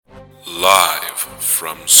Live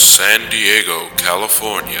from San Diego,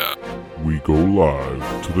 California. We go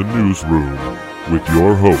live to the newsroom with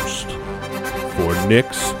your host for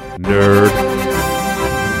Nick's Nerd.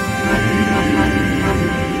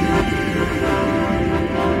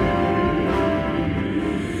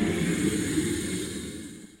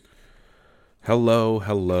 Hello,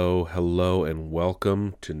 and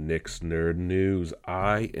welcome to Nick's Nerd News.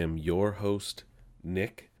 I am your host,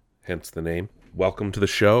 Nick, hence the name. Welcome to the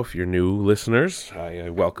show. If you're new listeners, I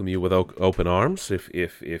welcome you with open arms. If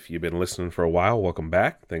you've been listening for a while, welcome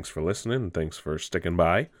back. Thanks for listening, and thanks for sticking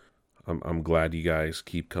by. I'm glad you guys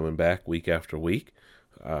keep coming back week after week.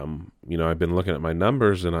 I've been looking at my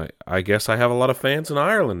numbers, and I guess I have a lot of fans in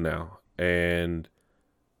Ireland now. And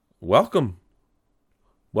welcome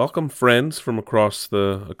friends from across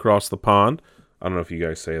the pond. I don't know if you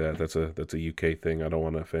guys say that. That's a UK thing. I don't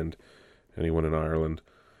want to offend anyone in Ireland.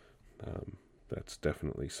 That's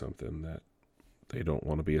definitely something that they don't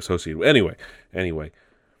want to be associated with. Anyway,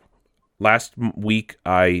 last week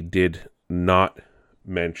I did not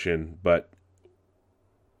mention, but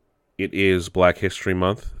it is Black History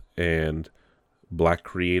Month, and Black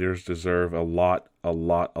creators deserve a lot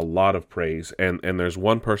of praise. And there's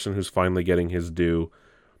one person who's finally getting his due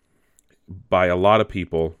by a lot of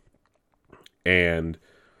people, and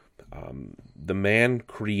the man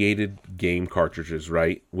created game cartridges,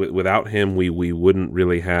 right? Without him, we wouldn't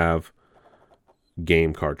really have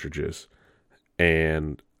game cartridges.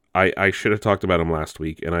 And I should have talked about him last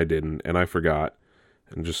week, and I didn't, and I forgot.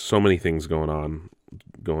 And just so many things going on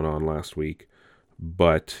last week.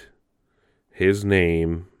 But his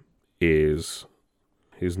name is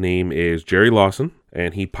Jerry Lawson,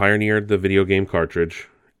 and he pioneered the video game cartridge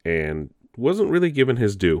and wasn't really given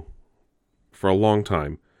his due for a long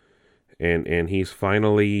time. And he's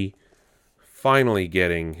finally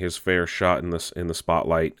getting his fair shot in the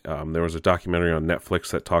spotlight. There was a documentary on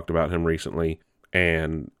Netflix that talked about him recently,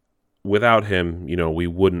 and without him, we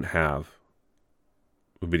wouldn't have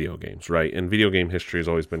video games, right? And video game history has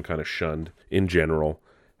always been kind of shunned in general.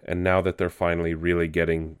 And now that they're finally really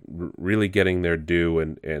getting their due,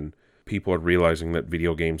 and people are realizing that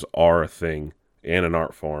video games are a thing and an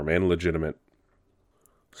art form and legitimate.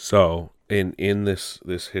 So in this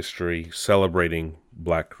history, celebrating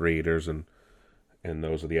Black creators and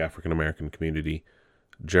those of the African American community,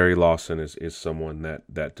 Jerry Lawson is someone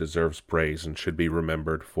that deserves praise and should be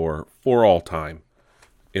remembered for all time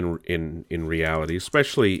in reality,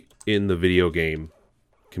 especially in the video game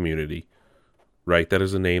community. Right, that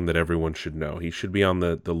is a name that everyone should know. He should be on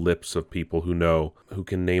the lips of people who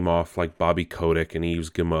can name off like Bobby Kotick and Yves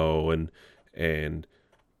Guillemot and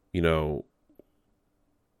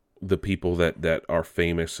the people that are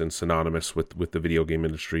famous and synonymous with the video game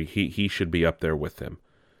industry. He should be up there with them.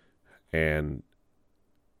 And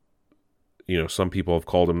some people have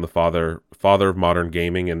called him the father of modern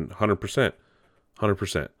gaming, and 100%.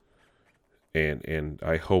 And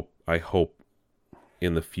I hope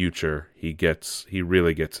in the future he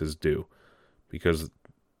really gets his due, because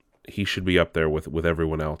he should be up there with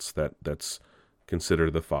everyone else that's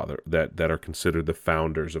considered the father, that are considered the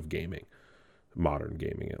founders of gaming, modern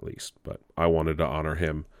gaming at least. But I wanted to honor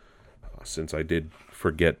him since I did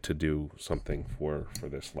forget to do something for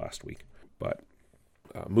this last week. But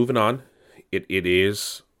moving on, it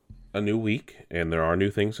is a new week, and there are new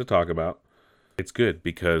things to talk about. It's good,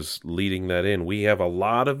 because leading that in, we have a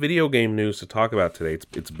lot of video game news to talk about today.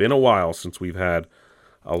 It's been a while since we've had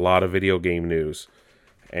a lot of video game news,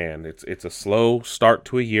 and it's a slow start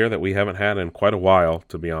to a year that we haven't had in quite a while,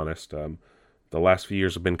 to be honest. The last few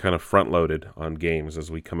years have been kind of front-loaded on games as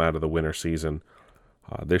we come out of the winter season.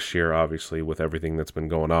 This year, obviously, with everything that's been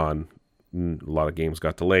going on, a lot of games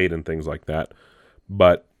got delayed and things like that.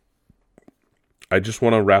 But I just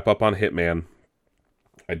want to wrap up on Hitman.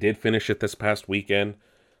 I did finish it this past weekend.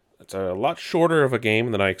 It's a lot shorter of a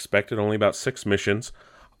game than I expected, only about 6 missions.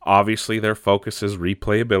 Obviously, their focus is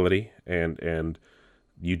replayability, and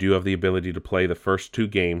you do have the ability to play the first 2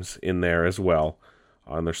 games in there as well.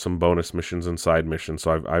 And there's some bonus missions and side missions,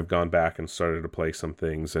 so I've gone back and started to play some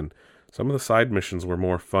things, and some of the side missions were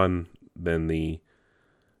more fun than the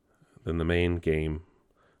main game.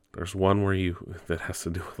 There's one that has to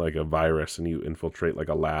do with like a virus, and you infiltrate like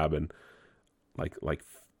a lab, and like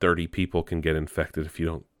 30 people can get infected if you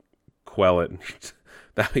don't quell it.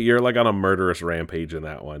 You're like on a murderous rampage in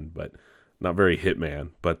that one, but not very Hitman.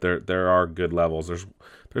 But there are good levels.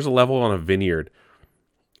 There's a level on a vineyard,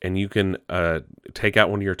 and you can take out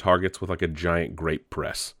one of your targets with like a giant grape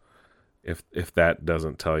press. If that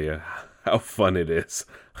doesn't tell you how fun it is,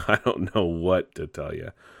 I don't know what to tell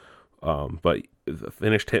you. But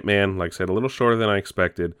finished Hitman, like I said, a little shorter than I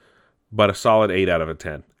expected, but a solid 8 out of a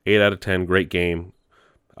 10. 8 out of 10, great game.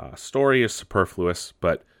 Story is superfluous,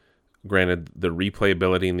 but granted, the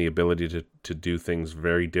replayability and the ability to do things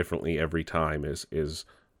very differently every time is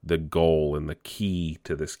the goal and the key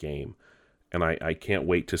to this game. And I can't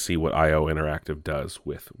wait to see what IO Interactive does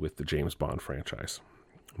with the James Bond franchise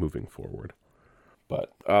moving forward.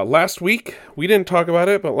 But last week, we didn't talk about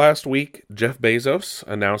it, but last week, Jeff Bezos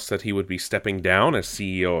announced that he would be stepping down as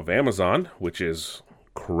CEO of Amazon, which is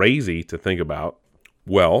crazy to think about.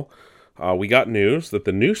 Well, we got news that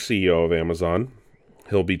the new CEO of Amazon,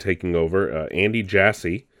 he'll be taking over, Andy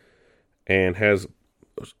Jassy, and has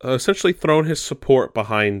essentially thrown his support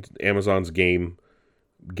behind Amazon's game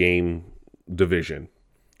division.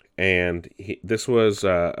 And this was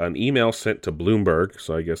an email sent to Bloomberg,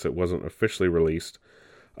 so I guess it wasn't officially released.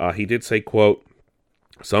 He did say, quote,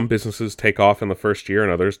 "Some businesses take off in the first year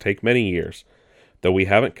and others take many years. Though we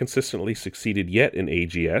haven't consistently succeeded yet in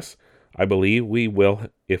AGS, I believe we will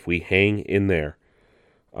if we hang in there,"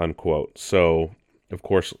 unquote. So, of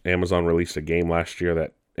course, Amazon released a game last year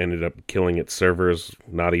that ended up killing its servers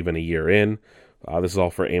not even a year in. This is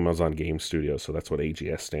all for Amazon Game Studios, so that's what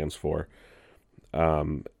AGS stands for.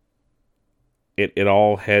 It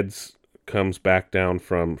all comes back down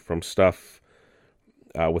from stuff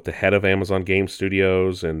with the head of Amazon Game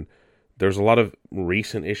Studios, and there's a lot of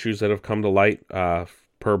recent issues that have come to light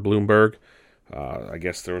per Bloomberg. I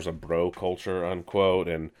guess there was a bro culture, unquote,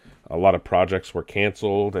 and a lot of projects were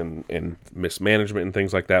canceled and mismanagement and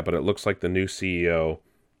things like that, but it looks like the new CEO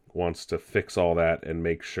wants to fix all that and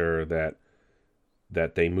make sure that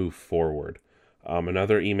they move forward.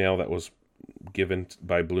 Another email that was given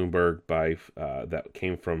by Bloomberg that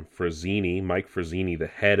came from Mike Frazzini, the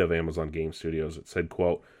head of Amazon Game Studios. It said,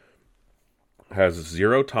 quote, "Has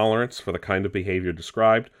zero tolerance for the kind of behavior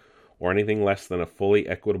described or anything less than a fully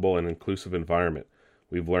equitable and inclusive environment.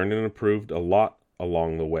 We've learned and improved a lot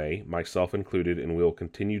along the way, myself included, and we will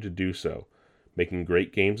continue to do so. Making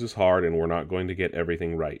great games is hard, and we're not going to get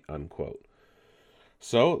everything right," unquote.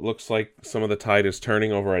 So it looks like some of the tide is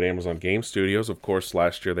turning over at Amazon Game Studios. Of course,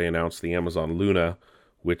 last year they announced the Amazon Luna,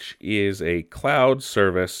 which is a cloud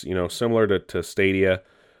service, similar to Stadia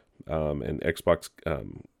and Xbox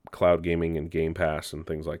cloud gaming and Game Pass and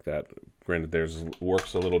things like that. Granted, theirs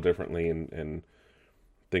works a little differently and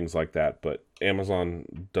things like that, but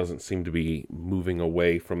Amazon doesn't seem to be moving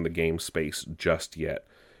away from the game space just yet,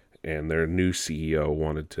 and their new CEO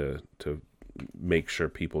wanted to make sure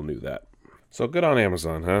people knew that. So good on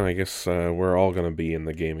Amazon, huh? I guess we're all going to be in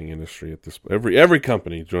the gaming industry at this. Every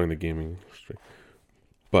company joined the gaming industry.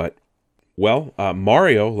 But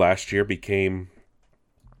Mario last year became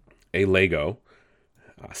a Lego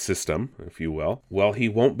system, if you will. Well, he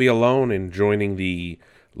won't be alone in joining the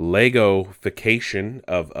Lego-fication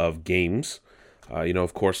of games.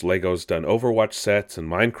 Of course, Lego's done Overwatch sets and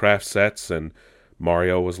Minecraft sets, and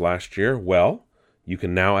Mario was last year. Well, you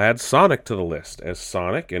can now add Sonic to the list, as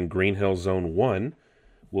Sonic and Green Hill Zone 1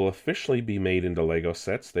 will officially be made into Lego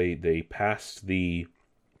sets. They passed the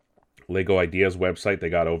Lego Ideas website. They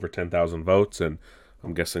got over 10,000 votes, and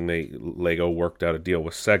I'm guessing Lego worked out a deal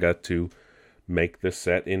with Sega to make this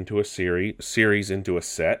set into a series into a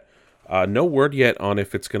set. No word yet on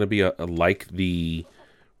if it's going to be like the...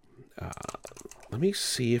 let me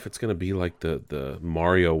see if it's going to be like the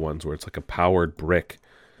Mario ones, where it's like a powered brick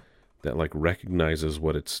that recognizes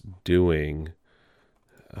what it's doing.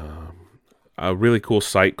 A really cool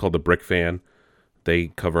site called the Brick Fan. They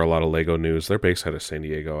cover a lot of Lego news. They're based out of San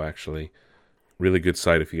Diego, actually. Really good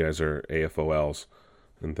site if you guys are AFOLs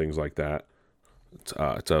and things like that. It's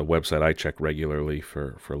a website I check regularly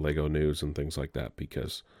for Lego news and things like that,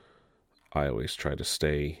 because I always try to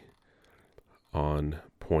stay on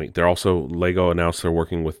point. Lego announced they're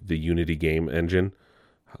working with the Unity game engine.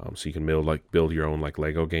 So you can build your own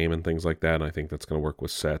Lego game and things like that, and I think that's going to work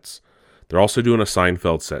with sets. They're also doing a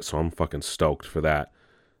Seinfeld set, so I'm fucking stoked for that.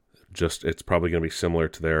 It's probably going to be similar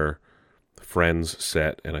to their Friends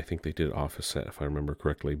set, and I think they did Office set, if I remember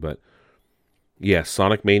correctly. But yeah,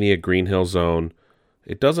 Sonic Mania Green Hill Zone.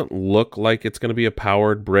 It doesn't look like it's going to be a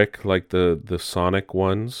powered brick like the Sonic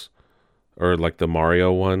ones, or like the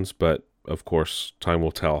Mario ones, but of course, time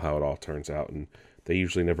will tell how it all turns out, and they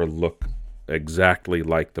usually never look exactly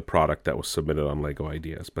like the product that was submitted on Lego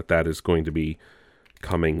Ideas, but that is going to be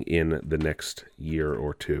coming in the next year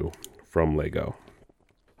or two from Lego.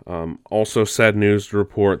 Also, sad news to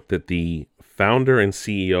report that the founder and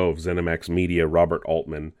CEO of ZeniMax Media, Robert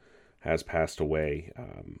Altman, has passed away.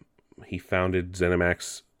 He founded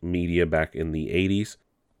ZeniMax Media back in the 80s,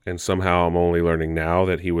 and somehow I'm only learning now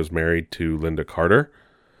that he was married to Linda Carter,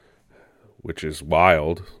 which is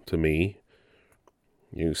wild to me.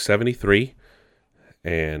 He was 73,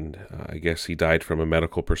 and I guess he died from a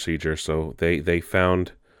medical procedure. So they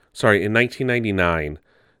found, in 1999,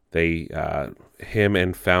 him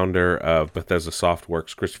and founder of Bethesda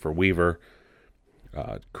Softworks, Christopher Weaver,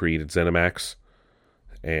 created ZeniMax,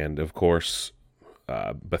 and of course,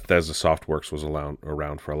 Bethesda Softworks was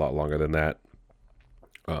around for a lot longer than that.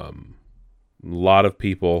 A lot of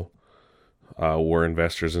people were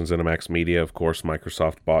investors in ZeniMax Media. Of course,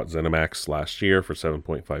 Microsoft bought ZeniMax last year for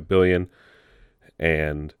 $7.5 billion,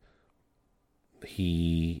 and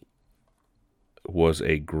he was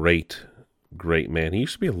a great man. He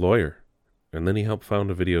used to be a lawyer, and then he helped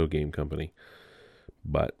found a video game company.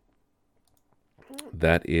 But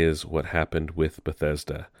that is what happened with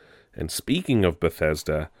Bethesda. And speaking of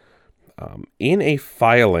Bethesda, in a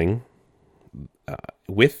filing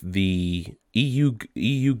with the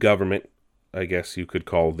EU government, I guess you could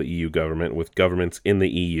call the EU government, with governments in the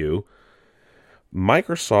EU,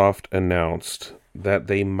 Microsoft announced that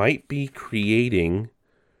they might be creating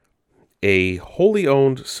a wholly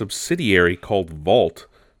owned subsidiary called Vault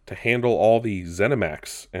to handle all the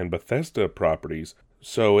ZeniMax and Bethesda properties.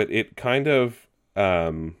 So it kind of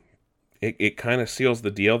it kind of seals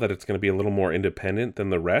the deal that it's going to be a little more independent than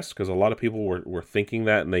the rest, because a lot of people were thinking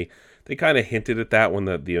that, and they kind of hinted at that when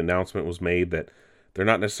the announcement was made, that they're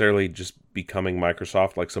not necessarily just becoming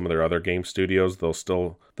Microsoft like some of their other game studios. They'll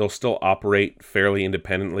still operate fairly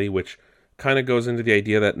independently, which kind of goes into the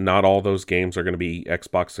idea that not all those games are going to be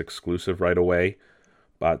Xbox exclusive right away.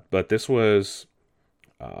 But this is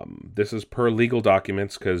per legal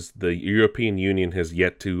documents, because the European Union has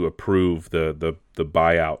yet to approve the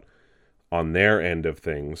buyout on their end of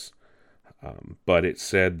things. But it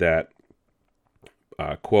said that,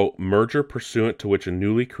 quote, merger pursuant to which a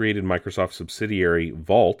newly created Microsoft subsidiary,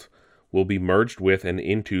 Vault, will be merged with and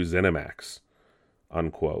into ZeniMax,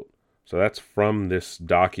 unquote. So that's from this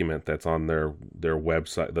document that's on their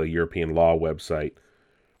website, the European law website.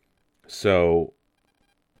 So,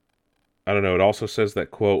 I don't know, it also says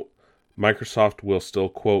that, quote, Microsoft will still,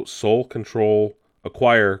 quote,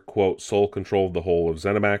 acquire, quote, sole control of the whole of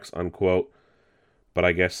ZeniMax, unquote. But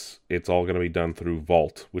I guess it's all going to be done through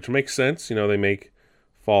Vault, which makes sense. You know, they make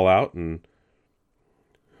Fallout, and,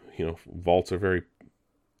 you know, Vaults are very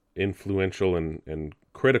influential and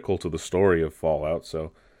critical to the story of Fallout.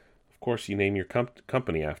 So, of course, you name your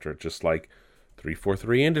company after it, just like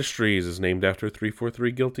 343 Industries is named after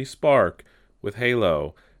 343 Guilty Spark with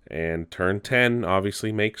Halo, and Turn 10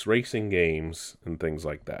 obviously makes racing games and things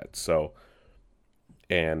like that. So,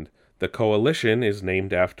 and the Coalition is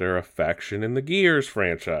named after a faction in the Gears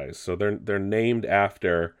franchise. So they're named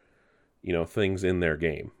after, you know, things in their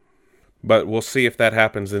game. But we'll see if that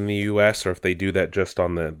happens in the US or if they do that just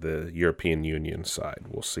on the European Union side.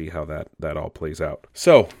 We'll see how that all plays out.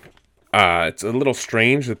 So, it's a little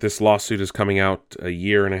strange that this lawsuit is coming out a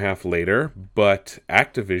year and a half later, but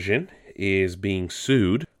Activision is being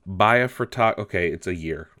sued by it's a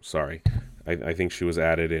year, sorry. I think she was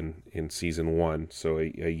added in season 1, so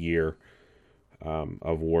a year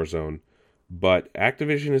of Warzone. But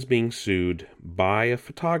Activision is being sued by a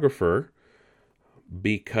photographer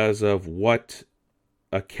because of what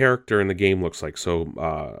a character in the game looks like. So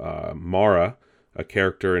Mara, a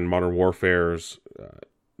character in Modern Warfare's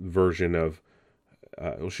version of...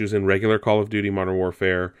 she was in regular Call of Duty Modern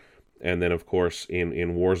Warfare, and then, of course,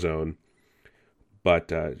 in Warzone.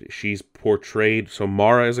 But she's portrayed... So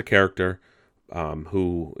Mara is a character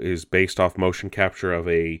who is based off motion capture of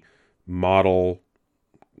a model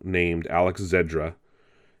named Alex Zedra,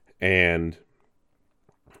 and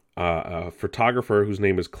a photographer whose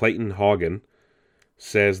name is Clayton Haugen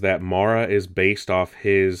says that Mara is based off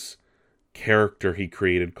his character he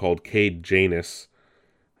created called Cade Janus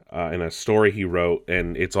in a story he wrote,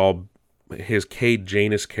 and it's all his Cade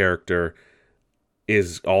Janus character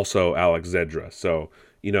is also Alex Zedra. So,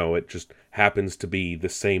 you know, it just happens to be the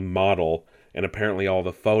same model, and apparently all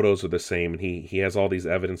the photos are the same, and he has all these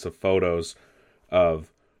evidence of photos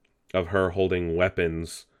of her holding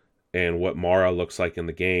weapons and what Mara looks like in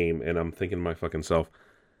the game, and I'm thinking to my fucking self,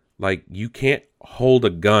 like, you can't hold a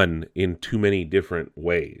gun in too many different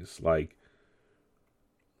ways. Like,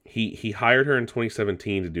 he hired her in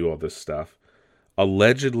 2017 to do all this stuff.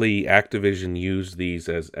 Allegedly, Activision used these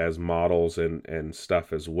as models and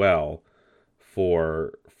stuff as well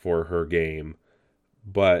for her game,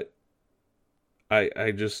 but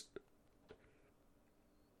I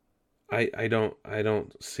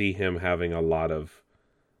don't see him having a lot of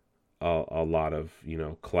you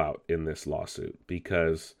know, clout in this lawsuit,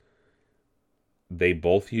 because they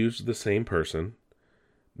both used the same person.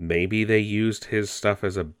 Maybe they used his stuff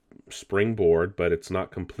as a springboard, but it's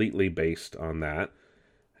not completely based on that.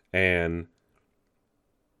 and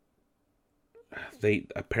they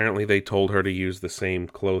told her to use the same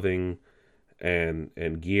clothing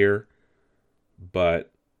and gear,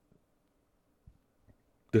 but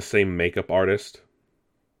the same makeup artist.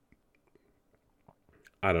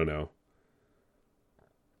 I don't know.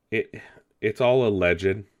 It's all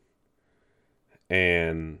alleged,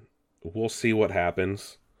 and we'll see what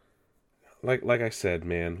happens. Like I said,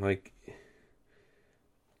 man, like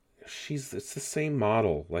it's the same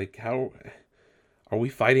model. Like, how are we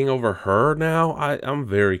fighting over her now? I'm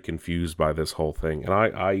very confused by this whole thing, and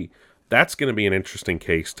I that's going to be an interesting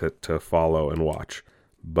case to follow and watch.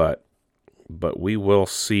 But we will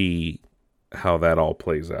see how that all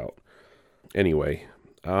plays out. Anyway,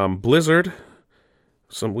 Blizzard.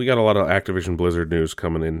 We got a lot of Activision Blizzard news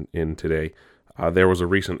coming in today. There was a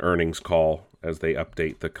recent earnings call as they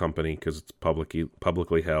update the company because it's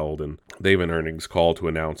publicly held, and they have an earnings call to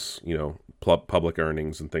announce, public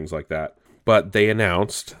earnings and things like that. But they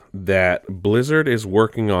announced that Blizzard is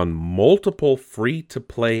working on multiple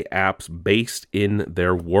free-to-play apps based in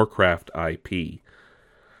their Warcraft IP.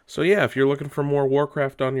 So yeah, if you're looking for more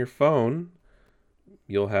Warcraft on your phone,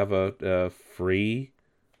 you'll have a free-to-play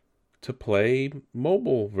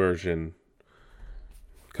mobile version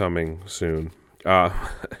coming soon. Yeah,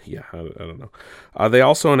 I don't know. They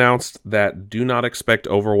also announced that do not expect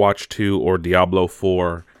Overwatch 2 or Diablo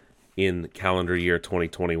 4 in calendar year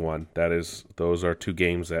 2021. Those are two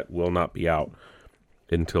games that will not be out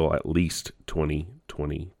until at least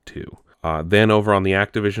 2022. Then over on the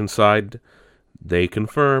Activision side, they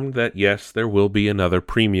confirmed that yes, there will be another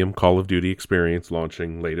premium Call of Duty experience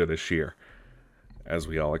launching later this year, as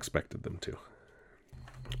we all expected them to.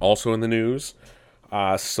 Also in the news,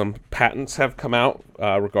 some patents have come out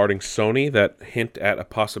regarding Sony that hint at a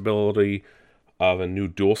possibility of a new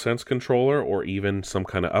DualSense controller or even some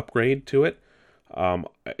kind of upgrade to it,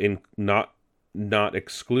 in not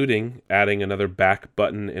excluding adding another back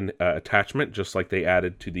button and attachment, just like they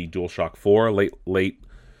added to the DualShock 4 late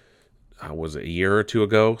was it a year or two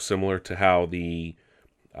ago, similar to how the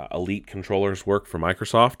Elite controllers work for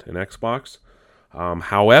Microsoft and Xbox.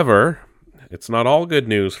 However, it's not all good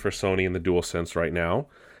news for Sony and the DualSense right now.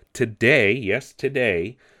 Today,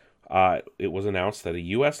 it was announced that a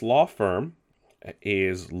U.S. law firm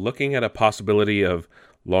is looking at a possibility of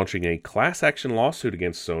launching a class action lawsuit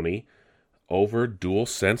against Sony over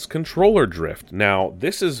DualSense controller drift. Now,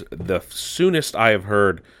 this is the soonest I have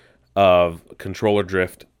heard of controller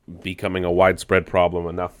drift becoming a widespread problem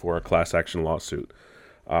enough for a class action lawsuit.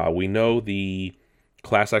 We know the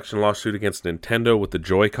class action lawsuit against Nintendo with the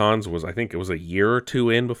Joy-Cons I think it was a year or two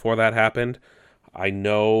in before that happened. I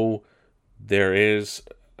know there is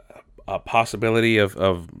a possibility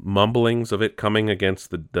of mumblings of it coming against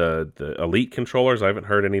the Elite controllers. I haven't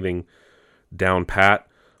heard anything down pat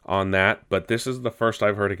on that, but this is the first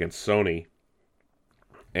I've heard against Sony.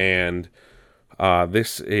 And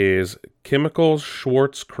this is Chemicals,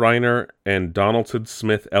 Schwartz, Kreiner, and Donaldson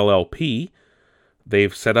Smith LLP.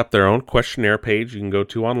 They've set up their own questionnaire page you can go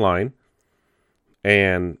to online.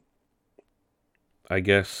 And I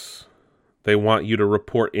guess they want you to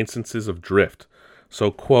report instances of drift.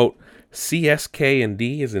 So, quote,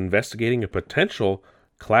 CSK&D is investigating a potential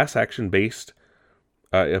class action based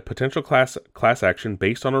on reports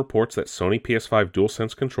that Sony PS5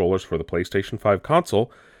 DualSense controllers for the PlayStation 5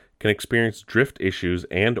 console can experience drift issues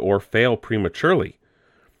and or fail prematurely.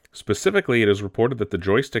 Specifically, it is reported that the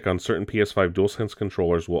joystick on certain PS5 DualSense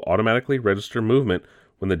controllers will automatically register movement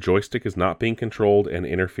when the joystick is not being controlled and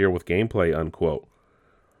interfere with gameplay, unquote.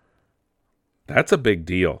 That's a big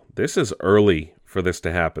deal. This is early for this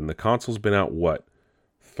to happen. The console's been out,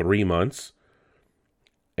 3 months?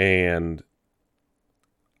 And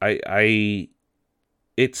it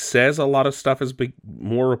says a lot of stuff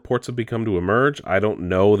more reports have become to emerge. I don't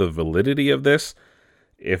know the validity of this.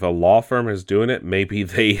 If a law firm is doing it, maybe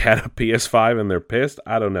they had a PS5 and they're pissed.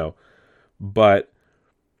 I don't know. But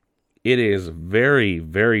it is very,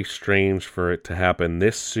 very strange for it to happen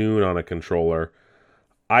this soon on a controller.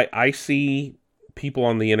 I see people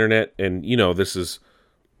on the internet, and this is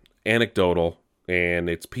anecdotal, and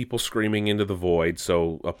it's people screaming into the void.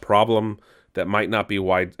 So a problem that might not be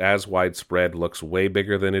as widespread looks way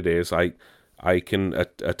bigger than it is. I can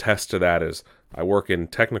attest to that as I work in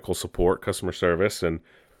technical support, customer service, and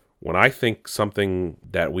when I think something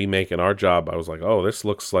that we make in our job, I was like, oh, this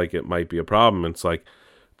looks like it might be a problem. And it's like,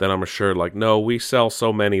 then I'm assured, like, no, we sell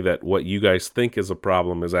so many that what you guys think is a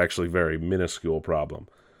problem is actually a very minuscule problem.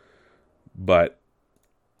 But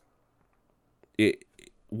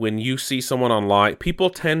when you see someone online, people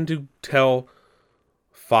tend to tell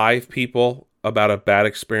 5 people about a bad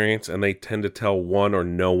experience, and they tend to tell one or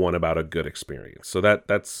no one about a good experience. So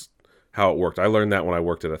that's how it worked. I learned that when I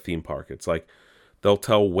worked at a theme park. It's like they'll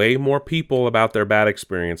tell way more people about their bad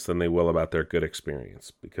experience than they will about their good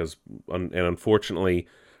experience, because, and unfortunately,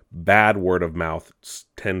 bad word of mouth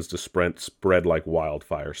tends to spread like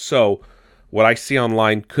wildfire. So what I see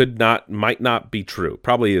online might not be true.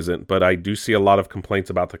 Probably isn't, but I do see a lot of complaints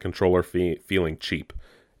about the controller feeling cheap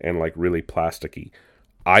and like really plasticky.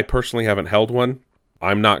 I personally haven't held one.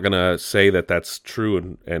 I'm not going to say that that's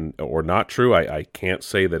true and or not true. I can't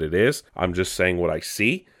say that it is. I'm just saying what I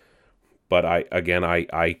see. But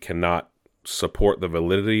I cannot support the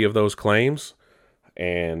validity of those claims.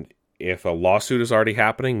 And if a lawsuit is already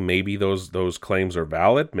happening, maybe those claims are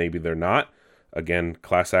valid. Maybe they're not. Again,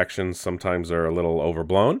 class actions sometimes are a little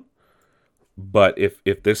overblown. But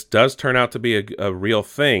if this does turn out to be a real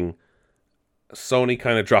thing, Sony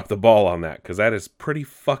kind of dropped the ball on that, because that is pretty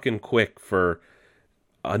fucking quick for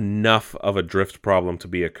enough of a drift problem to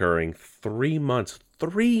be occurring 3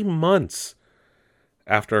 months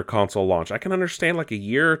after a console launch. I can understand like a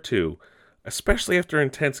year or two, especially after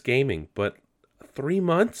intense gaming, but 3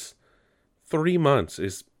 months? 3 months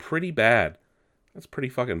is pretty bad. That's pretty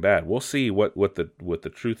fucking bad. We'll see what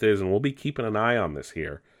the truth is, and we'll be keeping an eye on this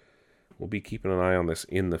here. We'll be keeping an eye on this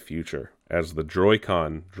in the future as the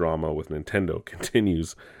Joy-Con drama with Nintendo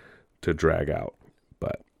continues to drag out.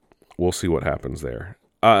 But we'll see what happens there.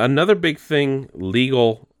 Another big thing,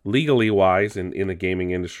 legally wise, in the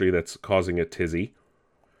gaming industry that's causing a tizzy.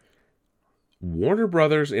 Warner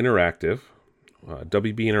Brothers Interactive,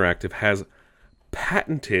 WB Interactive, has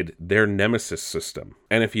patented their Nemesis system.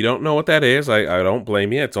 And if you don't know what that is, I don't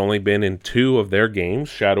blame you. It's only been in 2 of their games,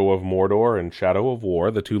 Shadow of Mordor and Shadow of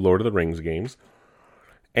War, the 2 Lord of the Rings games.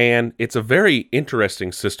 And it's a very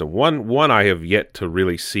interesting system. One I have yet to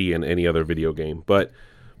really see in any other video game. But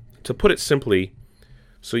to put it simply,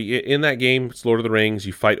 so in that game, it's Lord of the Rings,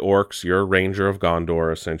 you fight orcs, you're a ranger of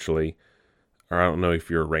Gondor, essentially. Or I don't know if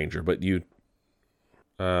you're a ranger, but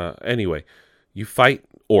anyway, you fight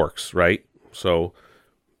orcs, right? So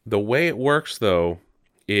the way it works, though,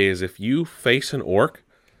 is if you face an orc,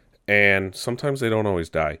 and sometimes they don't always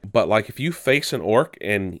die, but like if you face an orc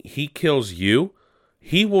and he kills you,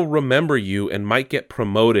 he will remember you and might get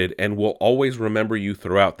promoted and will always remember you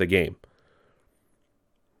throughout the game.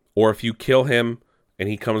 Or if you kill him and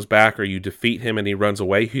he comes back, or you defeat him and he runs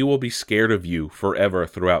away, he will be scared of you forever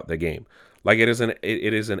throughout the game. Like it is an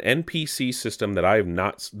NPC system that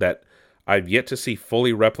I've yet to see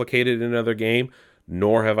fully replicated in another game,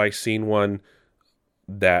 nor have I seen one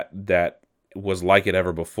that was like it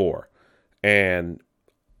ever before. And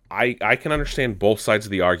I can understand both sides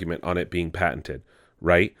of the argument on it being patented,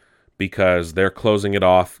 right? Because they're closing it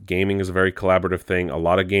off. Gaming is a very collaborative thing. A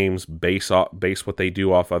lot of games base what they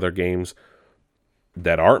do off other games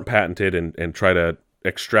that aren't patented and try to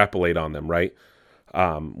extrapolate on them, right?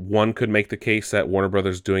 One could make the case that Warner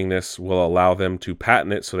Brothers doing this will allow them to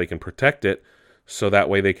patent it so they can protect it, so that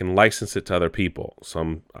way they can license it to other people.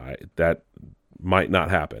 That might not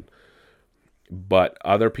happen. But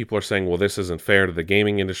other people are saying, well, this isn't fair to the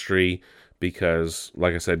gaming industry because,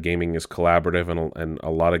 like I said, gaming is collaborative, and a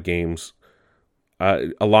lot of games...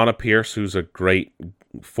 Alana Pierce, who's a great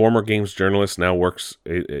former games journalist, now works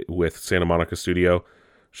with Santa Monica Studio.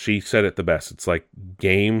 She said it the best. It's like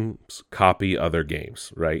games copy other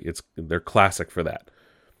games, right? They're classic for that.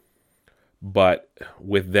 But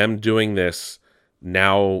with them doing this,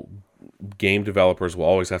 now game developers will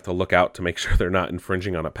always have to look out to make sure they're not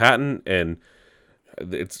infringing on a patent. And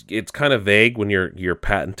it's kind of vague when you're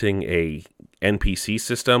patenting a NPC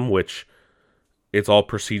system, which it's all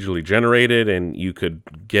procedurally generated, and you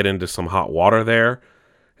could get into some hot water there.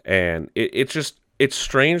 And it's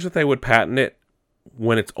strange that they would patent it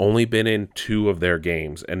when it's only been in 2 of their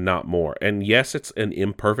games and not more. And yes, it's an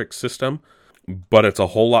imperfect system, but it's a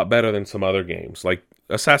whole lot better than some other games. Like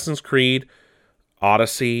Assassin's Creed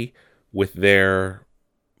Odyssey with their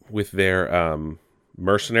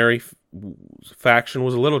mercenary faction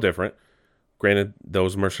was a little different. Granted,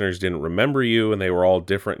 those mercenaries didn't remember you, and they were all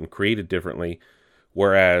different and created differently.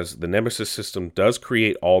 Whereas the Nemesis system does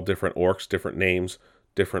create all different orcs, different names,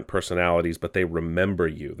 different personalities, but they remember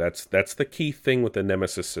you. That's the key thing with the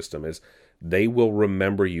Nemesis system, is they will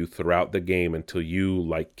remember you throughout the game until you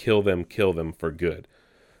like kill them for good.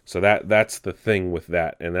 So that's the thing with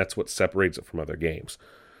that, and that's what separates it from other games.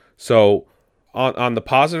 So on the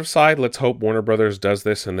positive side, let's hope Warner Brothers does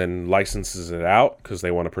this and then licenses it out, because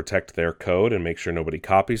they want to protect their code and make sure nobody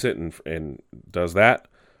copies it and does that.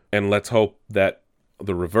 And let's hope that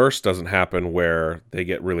the reverse doesn't happen, where they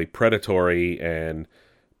get really predatory and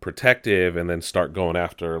protective and then start going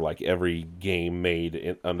after like every game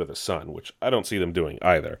made under the sun, which I don't see them doing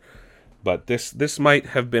either. But this might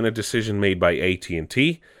have been a decision made by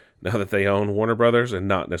AT&T now that they own Warner Brothers and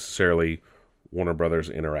not necessarily Warner Brothers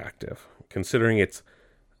Interactive, considering it's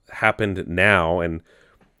happened now, and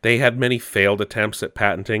they had many failed attempts at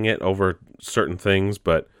patenting it over certain things,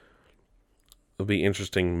 but it'll be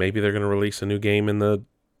interesting. Maybe they're going to release a new game in the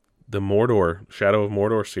Mordor, Shadow of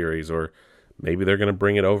Mordor series, or maybe they're going to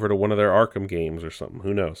bring it over to one of their Arkham games or something.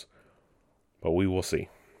 Who knows? But we will see.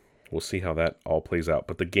 We'll see how that all plays out.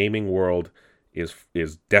 But the gaming world is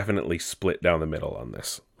definitely split down the middle on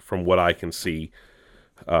this, from what I can see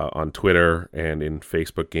on Twitter and in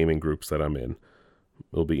Facebook gaming groups that I'm in.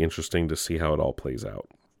 It'll be interesting to see how it all plays out.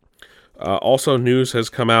 Also, news has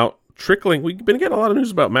come out trickling. We've been getting a lot of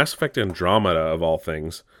news about Mass Effect Andromeda, of all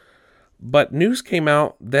things. But news came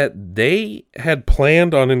out that they had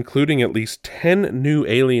planned on including at least 10 new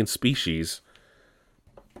alien species,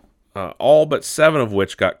 all but 7 of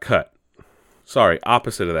which got cut. Sorry,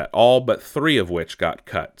 opposite of that. All but 3 of which got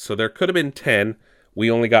cut. So there could have been 10.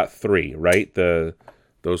 We only got 3, right?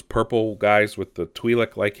 Those purple guys with the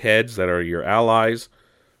Twi'lek-like heads that are your allies.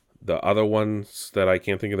 The other ones that I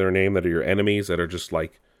can't think of their name that are your enemies, that are just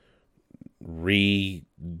like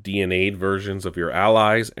re-DNA'd versions of your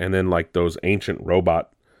allies. And then like those ancient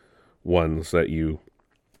robot ones that you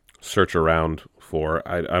search around for.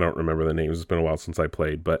 I don't remember the names. It's been a while since I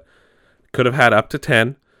played, but could have had up to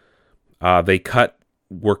 10. They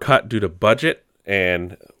were cut due to budget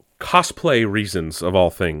and cosplay reasons, of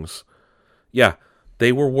all things. Yeah,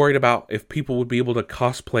 they were worried about if people would be able to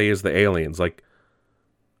cosplay as the aliens. Like,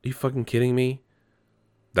 are you fucking kidding me?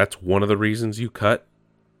 That's one of the reasons you cut?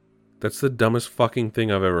 That's the dumbest fucking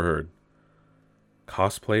thing I've ever heard.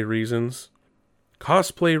 Cosplay reasons?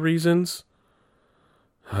 Cosplay reasons?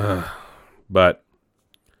 But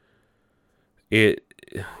I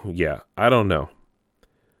don't know.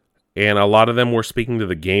 And a lot of them were speaking to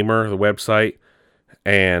The Gamer, the website,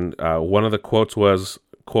 and one of the quotes was,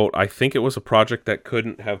 quote, "I think it was a project that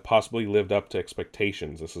couldn't have possibly lived up to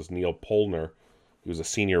expectations." This is Neil Polner, who was a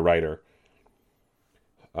senior writer.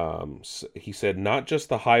 He said, "Not just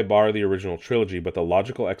the high bar of the original trilogy, but the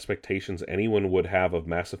logical expectations anyone would have of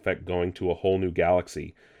Mass Effect going to a whole new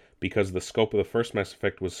galaxy. Because the scope of the first Mass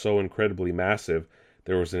Effect was so incredibly massive,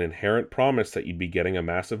 there was an inherent promise that you'd be getting a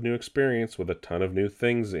massive new experience with a ton of new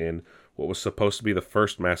things in what was supposed to be the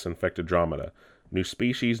first Mass Effect Andromeda. New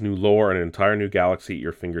species, new lore, an entire new galaxy at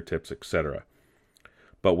your fingertips, etc.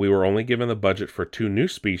 But we were only given the budget for 2 new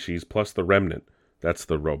species plus the remnant. That's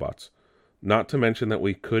the robots. Not to mention that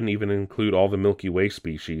we couldn't even include all the Milky Way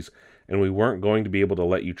species, and we weren't going to be able to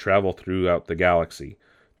let you travel throughout the galaxy.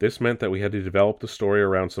 This meant that we had to develop the story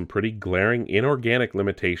around some pretty glaring inorganic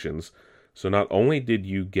limitations, so not only did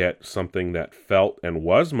you get something that felt and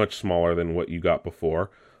was much smaller than what you got before,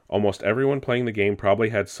 almost everyone playing the game probably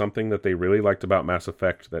had something that they really liked about Mass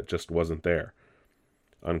Effect that just wasn't there."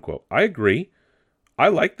 Unquote. I agree. I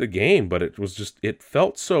liked the game, but it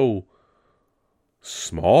felt so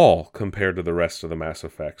small compared to the rest of the Mass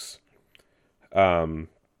Effects. Dorian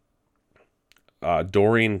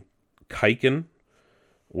Kaiken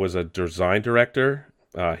was a design director.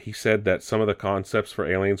 He said that some of the concepts for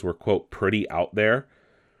aliens were, quote, pretty out there.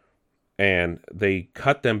 And they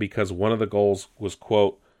cut them because one of the goals was,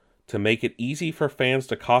 quote, to make it easy for fans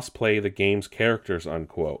to cosplay the game's characters,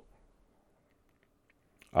 unquote.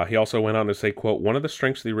 He also went on to say, quote, "One of the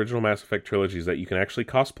strengths of the original Mass Effect trilogy is that you can actually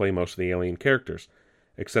cosplay most of the alien characters,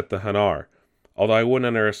 except the Hanar. Although I wouldn't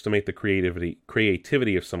underestimate the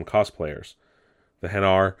creativity of some cosplayers. The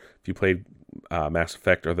Hanar, if you played Mass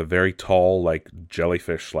Effect, are the very tall, like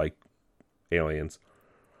jellyfish-like aliens."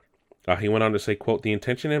 He went on to say, quote, "The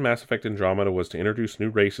intention in Mass Effect Andromeda was to introduce new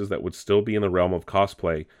races that would still be in the realm of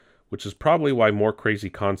cosplay, which is probably why more crazy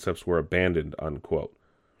concepts were abandoned," unquote.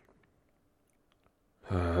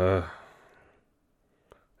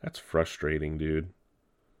 That's frustrating, dude.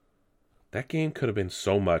 That game could have been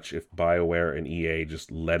so much if BioWare and EA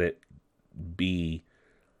just let it be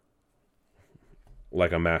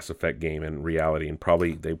like a Mass Effect game in reality, and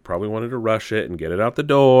they probably wanted to rush it and get it out the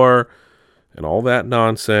door and all that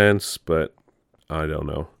nonsense, but I don't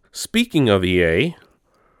know. Speaking of EA,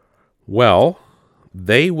 well,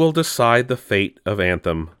 they will decide the fate of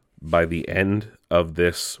Anthem by the end of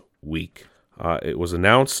this week. It was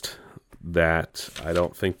announced that I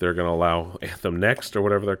don't think they're going to allow Anthem Next, or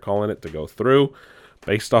whatever they're calling it, to go through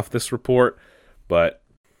based off this report, but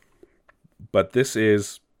this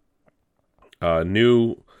is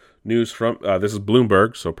new news from, this is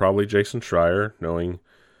Bloomberg, so probably Jason Schreier, knowing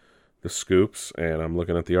the scoops, and I'm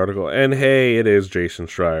looking at the article, and hey, it is Jason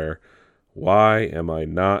Schreier. Why am I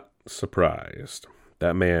not surprised?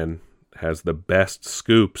 That man has the best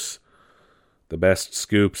scoops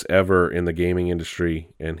ever in the gaming industry,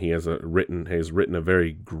 and he has written a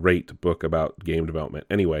very great book about game development.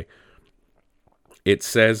 Anyway, it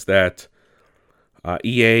says that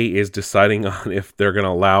EA is deciding on if they're going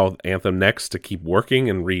to allow Anthem Next to keep working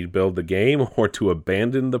and rebuild the game, or to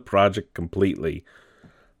abandon the project completely.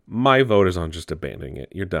 My vote is on just abandoning it.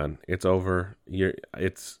 You're done. It's over.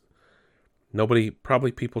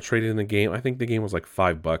 Probably people traded in the game. I think the game was like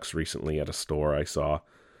 $5 recently at a store. I saw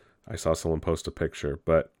someone post a picture,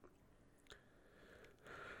 but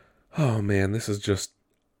oh man, this is just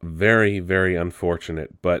very, very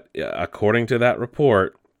unfortunate. But according to that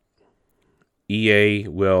report, EA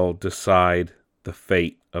will decide the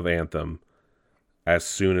fate of Anthem as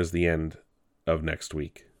soon as the end of next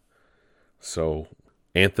week. So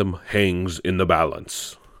Anthem hangs in the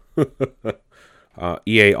balance.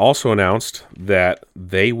 EA also announced that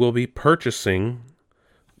they will be purchasing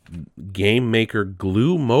game maker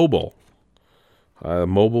Glue Mobile, a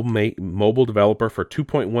mobile developer, for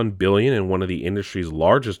 $2.1 billion in one of the industry's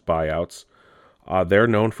largest buyouts. They're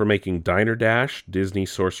known for making Diner Dash, Disney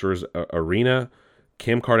Sorcerer's Arena,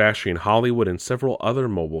 Kim Kardashian Hollywood, and several other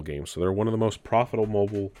mobile games. So they're one of the most profitable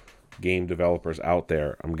mobile game developers out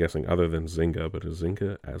there, I'm guessing, other than Zynga. But is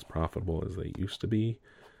Zynga as profitable as they used to be?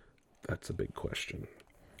 That's a big question.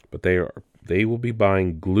 But they will be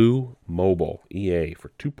buying Glue Mobile, EA, for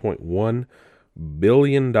 $2.1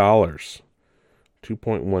 billion.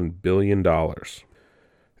 $2.1 billion.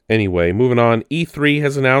 Anyway, moving on. E3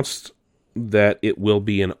 has announced that it will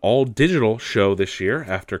be an all-digital show this year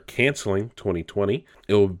after canceling 2020.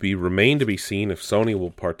 It will remain to be seen if Sony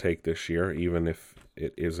will partake this year, even if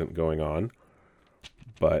it isn't going on.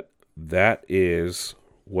 But that is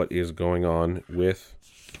what is going on with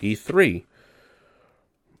E3.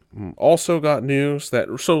 Also got news that...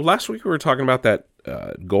 So last week we were talking about that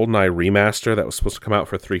GoldenEye remaster that was supposed to come out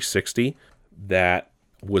for 360 that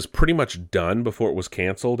was pretty much done before it was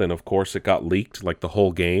canceled, and of course it got leaked, like the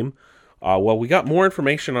whole game. Well, we got more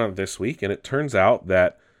information on it this week, and it turns out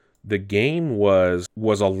that the game was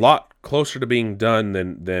a lot closer to being done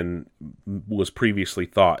than was previously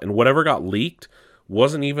thought. And whatever got leaked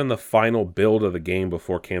wasn't even the final build of the game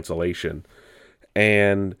before cancellation.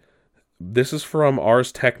 And this is from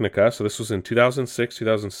Ars Technica, so this was in 2006,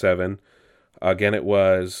 2007. Again, it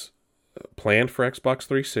was planned for Xbox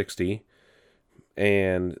 360,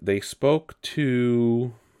 and they spoke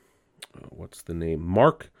to, what's the name?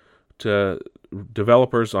 To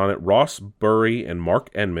developers on it, Ross Burry and Mark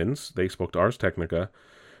Edmonds. They spoke to Ars Technica.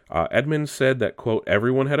 Edmonds said that, quote,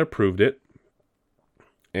 everyone had approved it,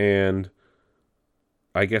 and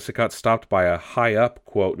I guess it got stopped by a high-up,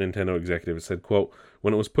 quote, Nintendo executive. It said, quote,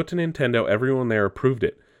 when it was put to Nintendo, everyone there approved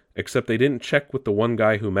it, except they didn't check with the one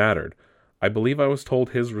guy who mattered. I believe I was told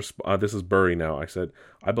his this is Burry now. I said,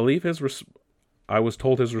 I was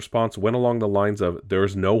told his response went along the lines of,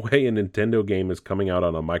 there's no way a Nintendo game is coming out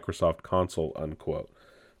on a Microsoft console, unquote.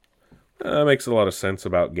 Makes a lot of sense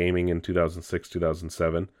about gaming in 2006,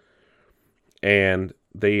 2007. And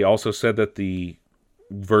they also said that the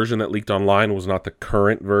version that leaked online was not the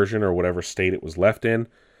current version or whatever state it was left in,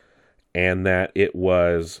 and that it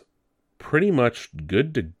was pretty much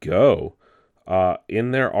good to go.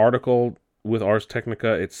 In their article with Ars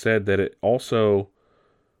Technica, it said that it also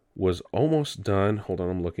was almost done. Hold on,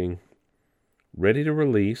 I'm looking. Ready to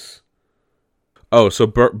release. Oh,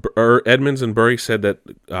 so Edmonds and Burry said that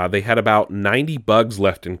they had about 90 bugs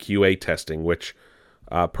left in QA testing, which,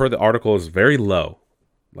 per the article, is very low.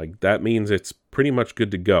 Like, that means it's pretty much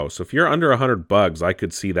good to go. So if you're under 100 bugs, I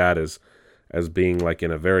could see that as being like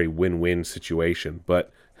in a very win-win situation.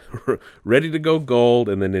 But ready to go gold,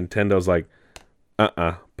 and then Nintendo's like,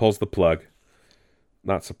 pulls the plug.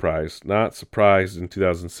 Not surprised. Not surprised in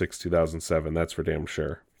 2006, 2007. That's for damn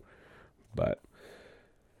sure. But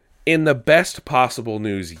in the best possible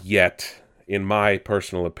news yet, in my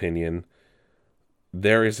personal opinion,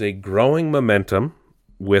 there is a growing momentum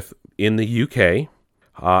in the UK,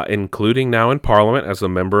 including now in Parliament, as a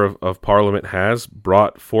member of Parliament has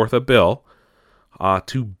brought forth a bill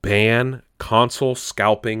to ban console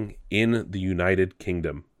scalping in the United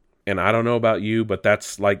Kingdom. And I don't know about you, but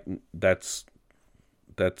that's the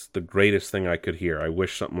greatest thing I could hear. I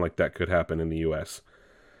wish something like that could happen in the U.S.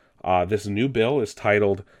 This new bill is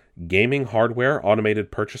titled Gaming Hardware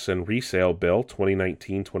Automated Purchase and Resale Bill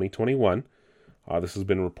 2019-2021. This has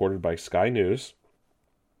been reported by Sky News.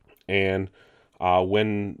 And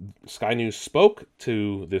when Sky News spoke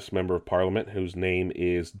to this member of Parliament, whose name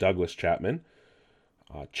is Douglas Chapman,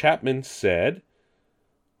 Chapman said,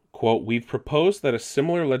 quote, "We've proposed that a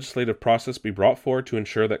similar legislative process be brought forward to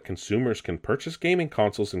ensure that consumers can purchase gaming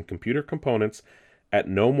consoles and computer components at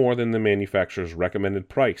no more than the manufacturer's recommended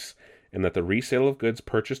price, and that the resale of goods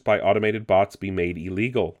purchased by automated bots be made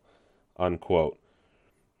illegal," unquote.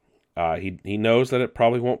 He knows that it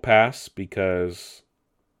probably won't pass because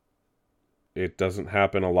it doesn't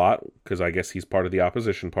happen a lot, because I guess he's part of the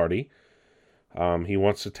opposition party. He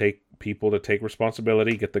wants to take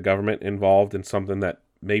responsibility, get the government involved in something that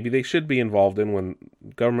maybe they should be involved in when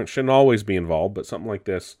government shouldn't always be involved, but something like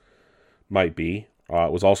this might be.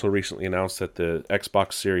 It was also recently announced that the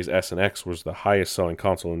Xbox Series S and X was the highest selling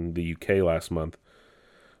console in the UK last month.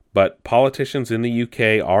 But politicians in the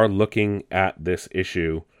UK are looking at this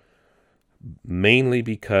issue mainly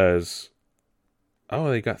because,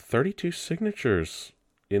 they got 32 signatures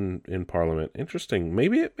in Parliament. Interesting.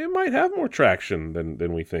 Maybe it might have more traction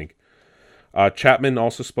than we think. Chapman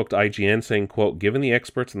also spoke to IGN saying, quote, "Given the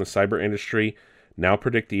experts in the cyber industry now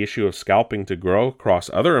predict the issue of scalping to grow across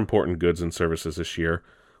other important goods and services this year,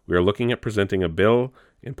 we are looking at presenting a bill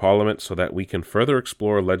in Parliament so that we can further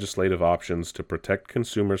explore legislative options to protect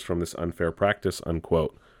consumers from this unfair practice,"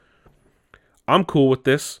 unquote. I'm cool with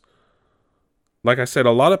this. Like I said,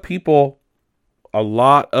 a lot of people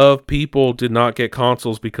did not get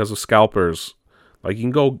consoles because of scalpers. Like, you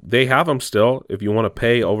can go, they have them still. If you want to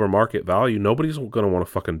pay over market value, nobody's going to want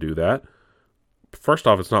to fucking do that. First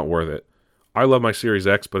off, it's not worth it. I love my Series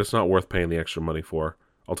X, but it's not worth paying the extra money for.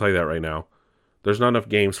 I'll tell you that right now. There's not enough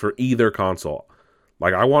games for either console.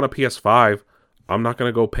 Like, I want a PS5. I'm not going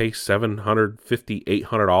to go pay $750,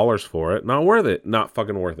 $800 for it. Not worth it. Not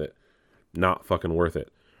fucking worth it. Not fucking worth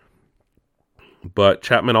it. But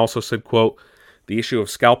Chapman also said, quote, "The issue of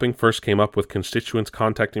scalping first came up with constituents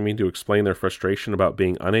contacting me to explain their frustration about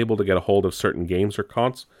being unable to get a hold of certain games or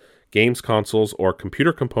consoles, or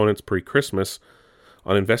computer components pre-Christmas.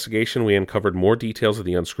 On investigation, we uncovered more details of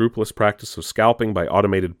the unscrupulous practice of scalping by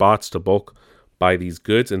automated bots to bulk buy these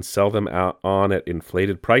goods and sell them on at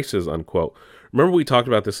inflated prices," unquote. Remember we talked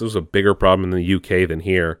about this. This was a bigger problem in the UK than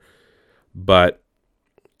here. But,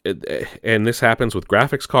 and this happens with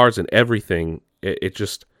graphics cards and everything. It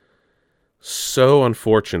just so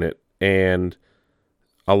unfortunate. And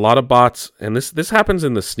a lot of bots, and this happens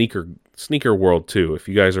in the sneaker world too. If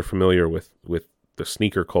you guys are familiar with the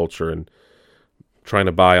sneaker culture and trying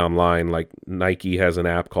to buy online, like Nike has an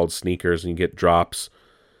app called Sneakers and you get drops.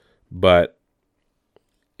 But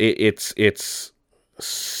it's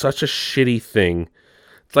such a shitty thing.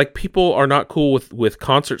 It's like people are not cool with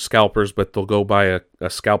concert scalpers, but they'll go buy a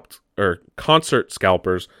scalped, or concert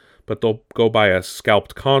scalpers, but they'll go buy a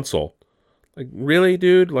scalped console. Like, really,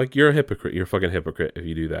 dude? Like, you're a hypocrite. You're a fucking hypocrite if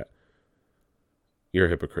you do that. You're a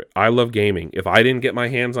hypocrite. I love gaming. If I didn't get my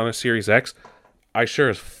hands on a Series X, I sure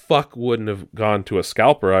as fuck wouldn't have gone to a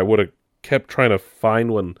scalper. I would have kept trying to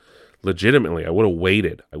find one legitimately. I would have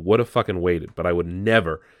waited. I would have fucking waited. But I would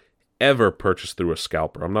never, ever purchase through a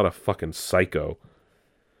scalper. I'm not a fucking psycho.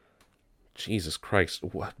 Jesus Christ.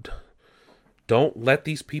 What? Don't let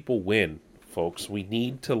these people win, folks. We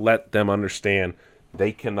need to let them understand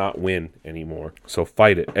they cannot win anymore. So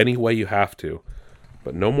fight it any way you have to.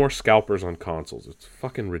 But no more scalpers on consoles. It's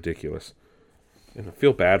fucking ridiculous. And I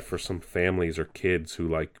feel bad for some families or kids who,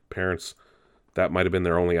 like, parents, that might have been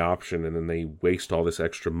their only option, and then they waste all this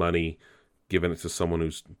extra money giving it to someone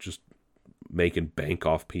who's just making bank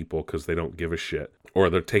off people because they don't give a shit. Or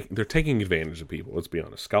they're taking advantage of people, let's be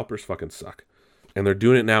honest. Scalpers fucking suck. And they're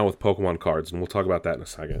doing it now with Pokemon cards, and we'll talk about that in a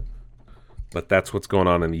second. But that's what's going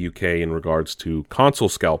on in the UK in regards to console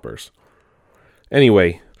scalpers.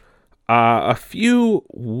 Anyway, a few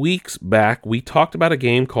weeks back, we talked about a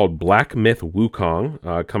game called Black Myth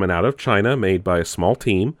Wukong, coming out of China, made by a small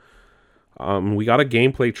team. We got a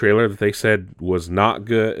gameplay trailer that they said was not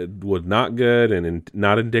good, and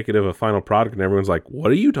not indicative of final product, and everyone's like,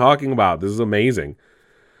 what are you talking about? This is amazing.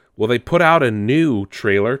 Well, they put out a new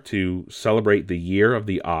trailer to celebrate the Year of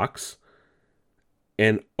the Ox,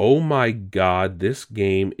 and oh my god, this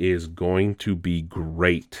game is going to be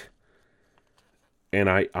great. And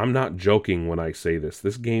I'm not joking when I say this.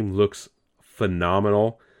 This game looks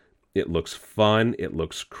phenomenal. It looks fun. It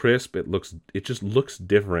looks crisp. It just looks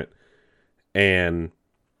different. And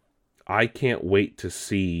I can't wait to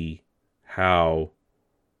see how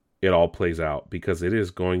it all plays out, because it is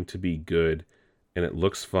going to be good and it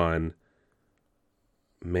looks fun.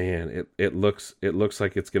 Man, it looks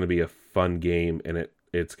like it's going to be a fun game, and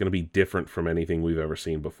it's going to be different from anything we've ever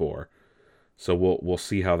seen before. So we'll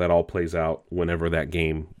see how that all plays out whenever that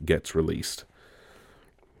game gets released.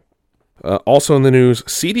 Also in the news,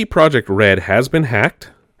 CD Projekt Red has been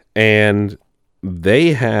hacked, and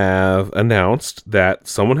they have announced that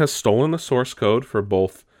someone has stolen the source code for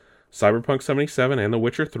both Cyberpunk 77 and The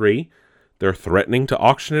Witcher 3. They're threatening to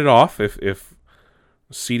auction it off if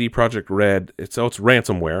CD Projekt Red, it's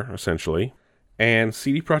ransomware, essentially. And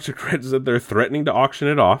CD Projekt Red said they're threatening to auction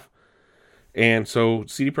it off. And so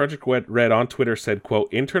CD Projekt Red on Twitter said,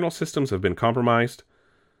 quote, internal systems have been compromised,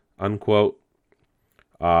 unquote.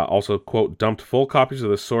 Also, quote, dumped full copies of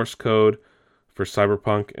the source code for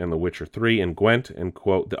Cyberpunk and The Witcher 3 and Gwent, and,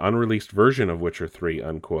 quote, the unreleased version of Witcher 3,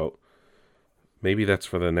 unquote. Maybe that's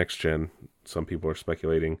for the next gen, some people are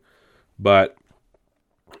speculating. But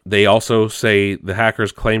they also say the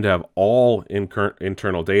hackers claim to have all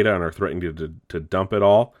internal data and are threatening to dump it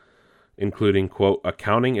all, including, quote,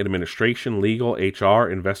 accounting, administration, legal, HR,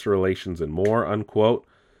 investor relations, and more, unquote.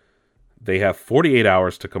 They have 48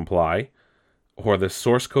 hours to comply, or the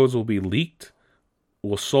source codes will be leaked,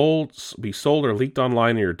 be sold or leaked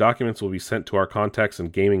online, and your documents will be sent to our contacts in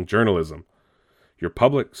gaming journalism.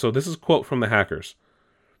 So this is a quote from the hackers.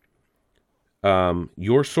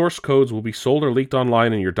 Your source codes will be sold or leaked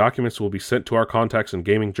online, and your documents will be sent to our contacts in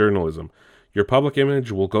gaming journalism. Your public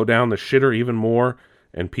image will go down the shitter even more,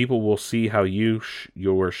 and people will see how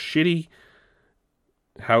shitty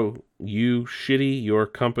your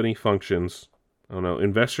company functions. Oh no,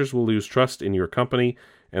 investors will lose trust in your company,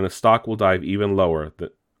 and the stock will dive even lower.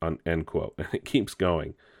 End quote. And it keeps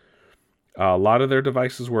going. A lot of their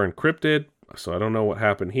devices were encrypted, so I don't know what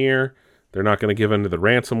happened here. They're not going to give in to the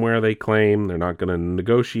ransomware they claim. They're not going to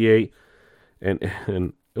negotiate.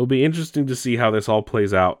 And it'll be interesting to see how this all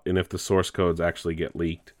plays out and if the source codes actually get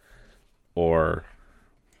leaked or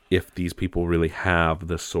if these people really have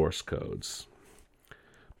the source codes.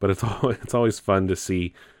 But it's always fun to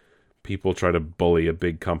see people try to bully a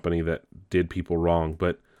big company that did people wrong.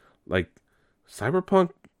 But, like,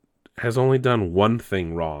 Cyberpunk has only done one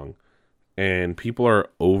thing wrong, and people are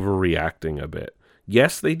overreacting a bit.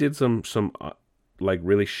 Yes, they did some like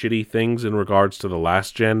really shitty things in regards to the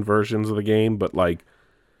last gen versions of the game, but like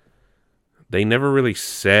they never really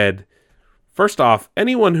said. First off,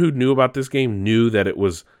 anyone who knew about this game knew that it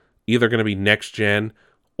was either going to be next gen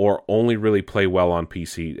or only really play well on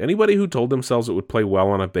PC. Anybody who told themselves it would play well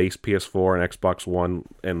on a base PS4 and Xbox One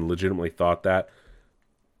and legitimately thought that,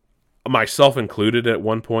 myself included at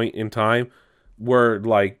one point in time, were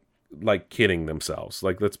like kidding themselves.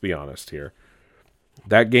 Like, let's be honest here.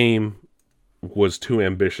 That game was too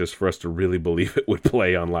ambitious for us to really believe it would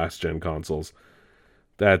play on last-gen consoles.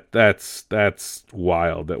 That's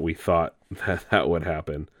wild that we thought that would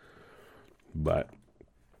happen. But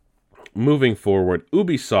moving forward,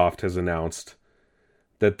 Ubisoft has announced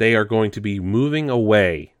that they are going to be moving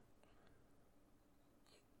away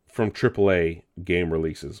from AAA game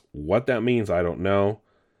releases. What that means, I don't know.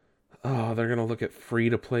 Oh, they're going to look at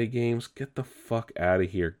free-to-play games? Get the fuck out of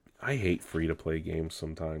here. I hate free-to-play games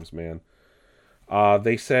sometimes, man.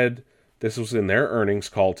 They said, this was in their earnings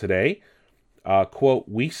call today, quote,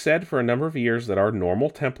 we said for a number of years that our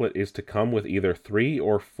normal template is to come with either 3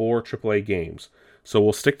 or 4 AAA games, so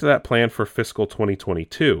we'll stick to that plan for fiscal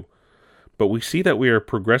 2022. But we see that we are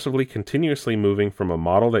progressively continuously moving from a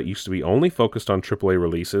model that used to be only focused on AAA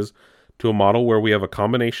releases to a model where we have a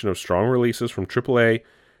combination of strong releases from AAA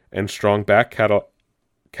and strong back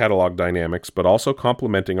catalog dynamics, but also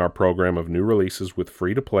complementing our program of new releases with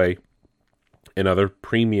free-to-play and other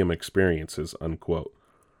premium experiences, unquote.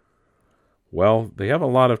 Well, they have a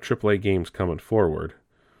lot of AAA games coming forward.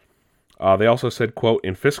 They also said, quote,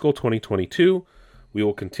 in fiscal 2022, we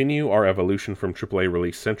will continue our evolution from AAA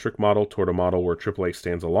release-centric model toward a model where AAA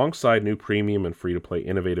stands alongside new premium and free-to-play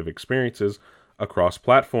innovative experiences across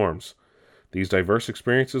platforms. These diverse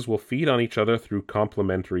experiences will feed on each other through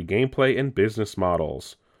complementary gameplay and business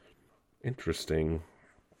models. Interesting.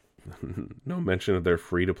 No mention of their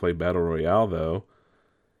free-to-play Battle Royale, though.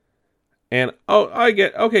 And,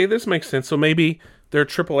 okay, this makes sense. So maybe their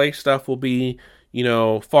AAA stuff will be,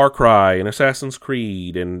 Far Cry and Assassin's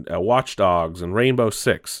Creed and Watch Dogs and Rainbow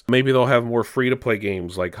Six. Maybe they'll have more free-to-play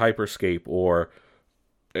games like Hyperscape or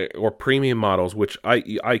premium models, which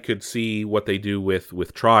I could see what they do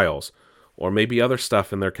with Trials. Or maybe other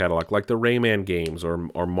stuff in their catalog, like the Rayman games or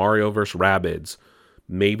Mario vs. Rabbids.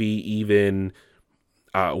 Maybe even,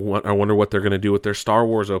 I wonder what they're going to do with their Star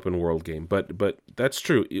Wars open world game. But that's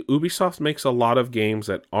true. Ubisoft makes a lot of games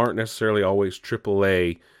that aren't necessarily always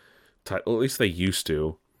AAA. At least they used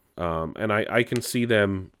to. And I can see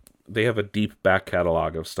them, they have a deep back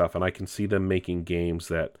catalog of stuff, and I can see them making games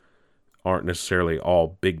that aren't necessarily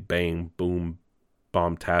all big bang, boom,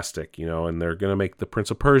 bombastic, and they're going to make the Prince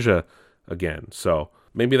of Persia again. So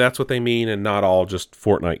maybe that's what they mean and not all just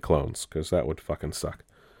Fortnite clones, because that would fucking suck.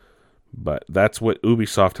 But that's what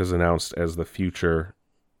Ubisoft has announced as the future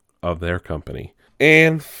of their company.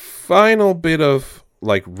 And final bit of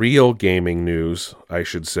like real gaming news, I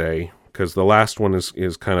should say, because the last one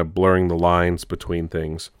is kind of blurring the lines between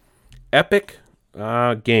things. Epic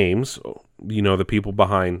Games, the people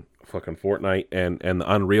behind fucking Fortnite and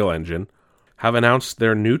the Unreal Engine, have announced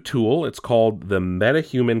their new tool. It's called the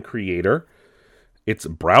MetaHuman Creator. It's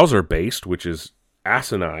browser-based, which is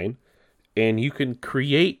asinine, and you can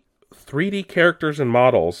create 3D characters and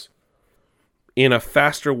models in a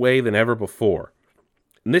faster way than ever before.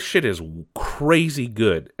 And this shit is crazy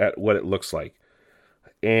good at what it looks like.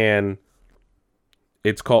 And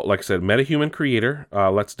it's called, like I said, MetaHuman Creator.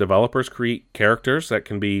 Lets developers create characters that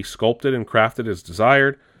can be sculpted and crafted as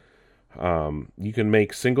desired. You can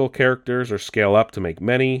make single characters or scale up to make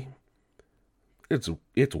many. It's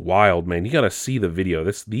wild, man. You gotta see the video.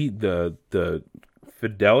 The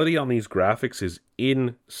fidelity on these graphics is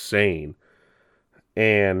insane.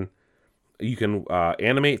 And you can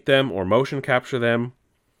animate them or motion capture them.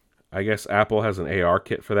 I guess Apple has an AR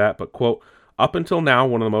kit for that. But, quote, up until now,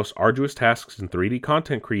 one of the most arduous tasks in 3D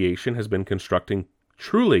content creation has been constructing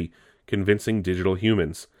truly convincing digital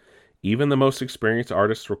humans. Even the most experienced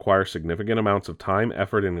artists require significant amounts of time,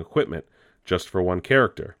 effort, and equipment just for one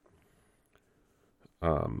character.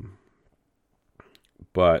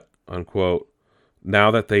 But, unquote,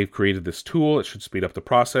 now that they've created this tool, it should speed up the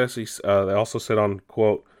process. They also said,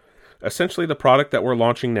 unquote, essentially the product that we're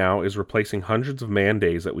launching now is replacing hundreds of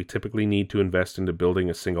man-days that we typically need to invest into building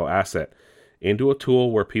a single asset, into a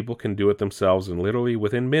tool where people can do it themselves and literally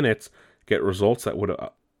within minutes get results that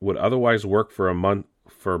would otherwise work for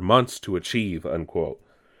months to achieve, unquote.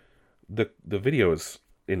 The video is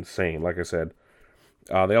insane, like I said.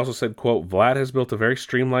 They also said, quote, Vlad has built a very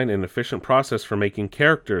streamlined and efficient process for making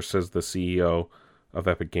characters, says the CEO of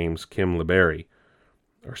Epic Games, Kim Libery,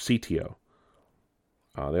 or CTO.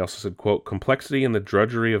 They also said, quote, complexity and the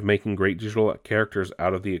drudgery of making great digital characters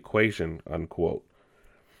out of the equation, unquote.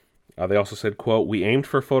 They also said, quote, we aimed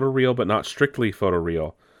for photoreal, but not strictly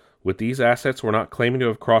photoreal. With these assets, we're not claiming to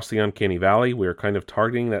have crossed the uncanny valley. We are kind of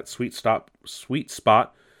targeting that sweet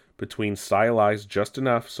spot between stylized just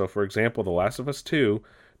enough. So, for example, The Last of Us 2,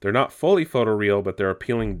 they're not fully photoreal, but they're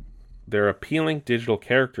appealing digital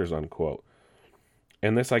characters, unquote.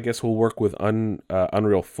 And this, I guess, will work with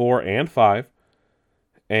Unreal 4 and 5.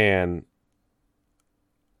 And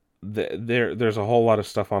there's a whole lot of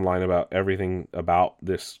stuff online about everything about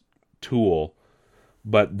this tool.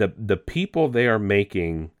 But the people they are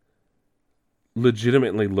making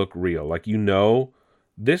legitimately look real. Like,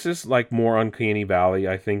 this is like more Uncanny Valley,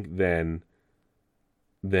 I think, than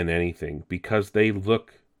anything, because they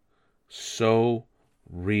look so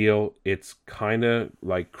real. It's kind of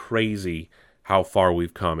like crazy how far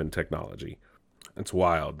we've come in technology. It's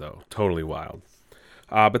wild, though. Totally wild.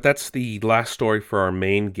 But that's the last story for our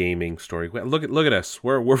main gaming story. Look at us.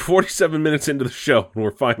 We're 47 minutes into the show, and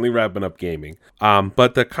we're finally wrapping up gaming.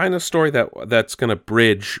 But the kind of story that's going to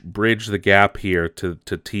bridge the gap here to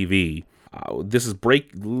TV. This is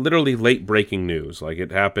literally late breaking news. Like,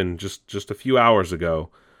 it happened just a few hours ago.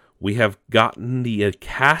 We have gotten the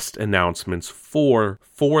cast announcements for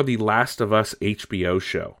the Last of Us HBO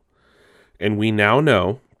show, and we now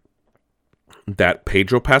know that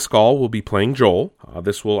Pedro Pascal will be playing Joel.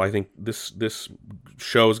 This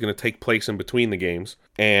show is going to take place in between the games.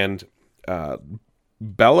 And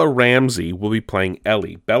Bella Ramsey will be playing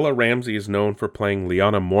Ellie. Bella Ramsey is known for playing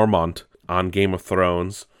Lyanna Mormont on Game of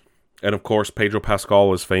Thrones. And of course, Pedro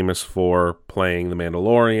Pascal is famous for playing The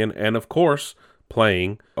Mandalorian. And of course,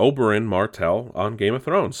 playing Oberyn Martell on Game of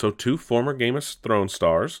Thrones. So 2 former Game of Thrones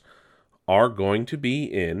stars are going to be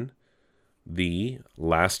in the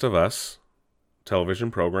Last of Us television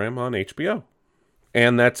program on HBO.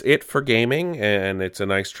 And that's it for gaming, and it's a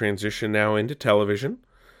nice transition now into television.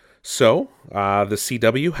 So, the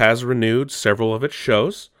CW has renewed several of its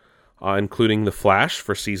shows, including The Flash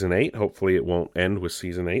for Season 8. Hopefully it won't end with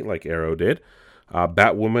Season 8 like Arrow did.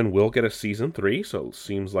 Batwoman will get a Season 3, so it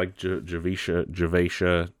seems like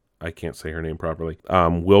Javisha, I can't say her name properly,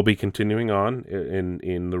 will be continuing on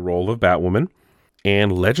in the role of Batwoman.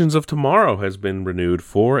 And Legends of Tomorrow has been renewed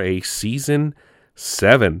for a Season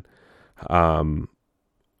 7. And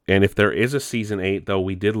if there is a Season 8, though,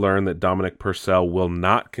 we did learn that Dominic Purcell will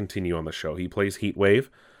not continue on the show. He plays Heatwave,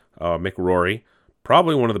 Mick Rory,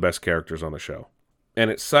 probably one of the best characters on the show.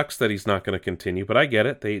 And it sucks that he's not going to continue, but I get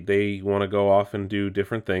it. They want to go off and do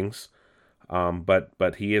different things.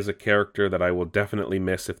 But he is a character that I will definitely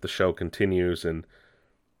miss if the show continues, and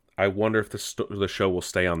I wonder if the show will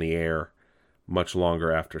stay on the air much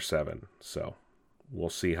longer after 7. So we'll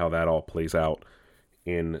see how that all plays out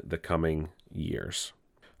in the coming years.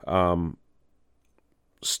 Moving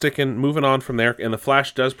on from there, and The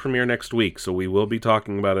Flash does premiere next week, so we will be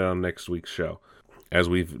talking about it on next week's show. As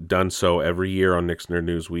we've done so every year on Nick's Nerd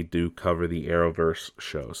News, we do cover the Arrowverse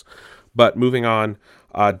shows. But moving on,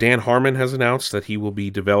 Dan Harmon has announced that he will be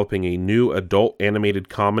developing a new adult animated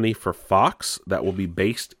comedy for Fox that will be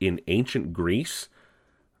based in ancient Greece.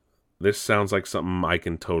 This sounds like something I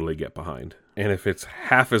can totally get behind. And if it's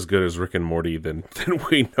half as good as Rick and Morty, then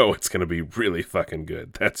we know it's going to be really fucking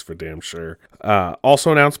good. That's for damn sure.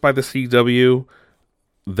 Also announced by the CW,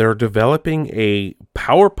 they're developing a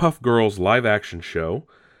Powerpuff Girls live-action show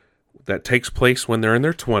that takes place when they're in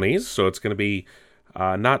their 20s. So it's going to be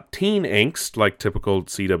not teen angst like typical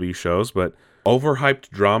CW shows, but overhyped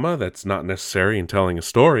drama that's not necessary in telling a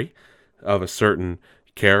story of a certain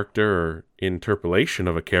character or interpolation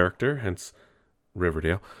of a character, hence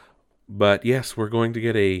Riverdale. But yes, we're going to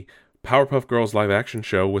get a Powerpuff Girls live-action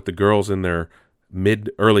show with the girls in their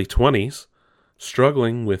mid-early 20s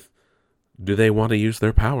struggling with, do they want to use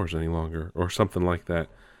their powers any longer, or something like that.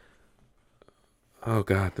 Oh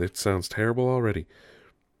God, it sounds terrible already.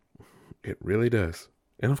 It really does.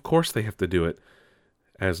 And of course they have to do it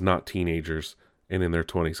as not teenagers and in their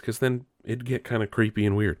 20s, because then it'd get kind of creepy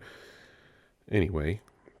and weird. Anyway,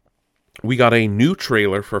 we got a new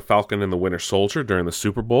trailer for Falcon and the Winter Soldier during the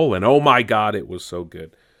Super Bowl, and oh my God, it was so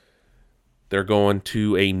good. They're going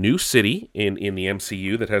to a new city in the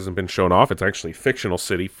MCU that hasn't been shown off. It's actually a fictional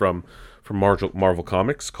city from Marvel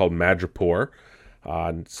Comics called Madripoor.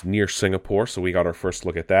 It's near Singapore, so we got our first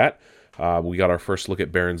look at that. We got our first look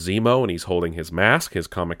at Baron Zemo, and he's holding his mask, his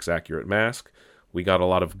comics-accurate mask. We got a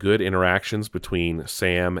lot of good interactions between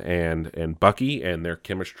Sam and Bucky, and their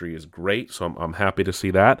chemistry is great, so I'm happy to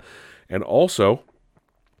see that. And also,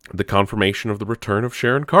 the confirmation of the return of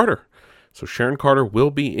Sharon Carter. So Sharon Carter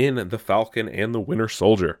will be in The Falcon and the Winter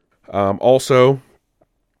Soldier. Also,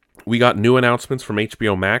 we got new announcements from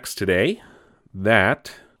HBO Max today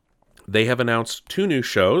that they have announced 2 new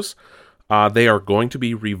shows. They are going to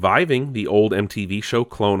be reviving the old MTV show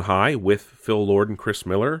Clone High with Phil Lord and Chris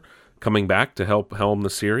Miller coming back to help helm the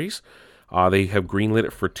series. They have greenlit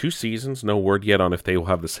it for 2 seasons. No word yet on if they will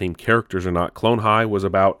have the same characters or not. Clone High was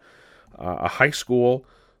about a high school.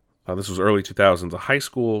 This was early 2000s. A high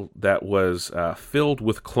school that was filled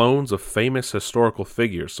with clones of famous historical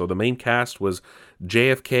figures. So the main cast was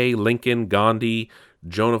JFK, Lincoln, Gandhi,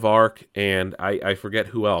 Joan of Arc, and I forget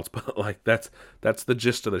who else. But like that's the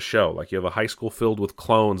gist of the show. Like you have a high school filled with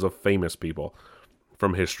clones of famous people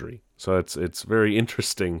from history. So it's very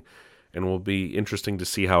interesting, and will be interesting to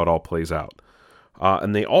see how it all plays out.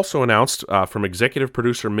 And they also announced from executive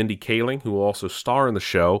producer Mindy Kaling, who will also star in the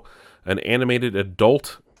show, an animated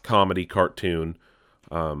adult comedy cartoon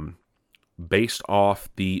based off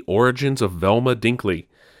the origins of Velma Dinkley.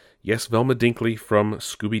 Yes, Velma Dinkley from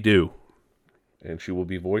Scooby-Doo. And she will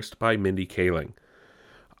be voiced by Mindy Kaling.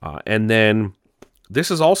 And then, this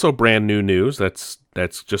is also brand new news. That's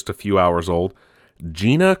just a few hours old.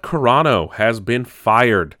 Gina Carano has been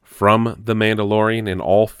fired from The Mandalorian and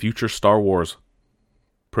all future Star Wars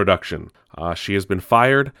production. She has been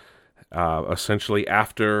fired essentially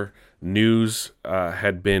after news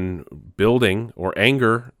had been building, or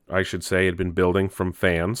anger, I should say, had been building from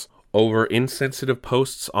fans over insensitive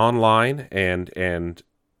posts online and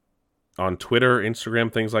on Twitter,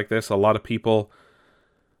 Instagram, things like this. A lot of people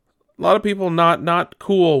not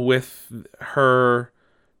cool with her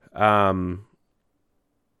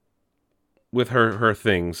her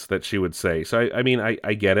things that she would say. So I mean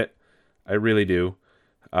I get it. I really do.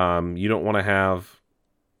 You don't want to have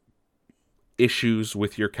issues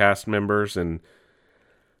with your cast members, and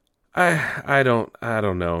I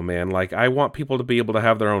don't know, man. Like, I want people to be able to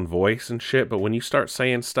have their own voice and shit, but when you start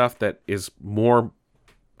saying stuff that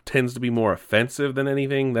tends to be more offensive than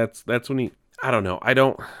anything, that's when you, I don't know.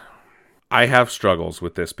 I have struggles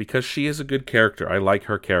with this because she is a good character. I like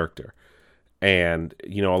her character. And,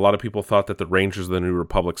 you know, a lot of people thought that the Rangers of the New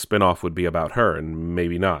Republic spinoff would be about her, and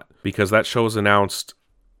maybe not, because that show was announced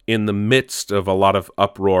in the midst of a lot of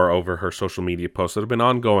uproar over her social media posts that have been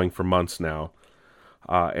ongoing for months now.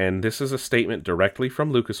 And this is a statement directly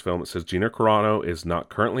from Lucasfilm. It says, Gina Carano is not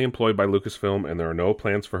currently employed by Lucasfilm, and there are no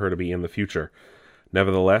plans for her to be in the future.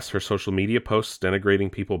 Nevertheless, her social media posts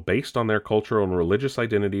denigrating people based on their cultural and religious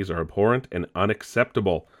identities are abhorrent and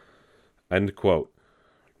unacceptable. End quote.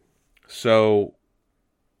 So,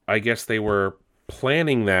 I guess they were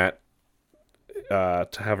planning that to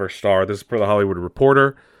have her star. This is per the Hollywood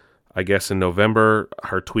Reporter. I guess in November,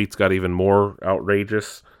 her tweets got even more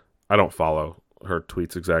outrageous. I don't follow her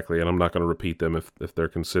tweets exactly, and I'm not going to repeat them if they're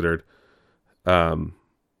considered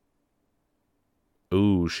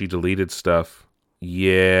Ooh, she deleted stuff.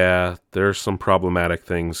 Yeah, there's some problematic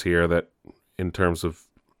things here that, in terms of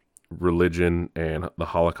religion and the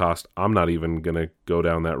Holocaust, I'm not even going to go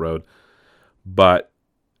down that road. But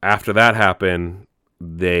after that happened,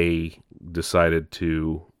 they decided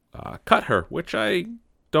to cut her, which I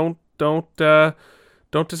don't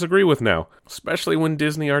disagree with now, especially when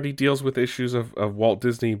Disney already deals with issues of Walt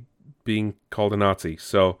Disney being called a Nazi.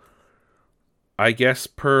 So I guess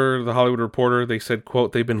per the Hollywood Reporter, they said,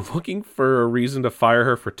 quote, they've been looking for a reason to fire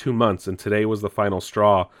her for 2 months, and today was the final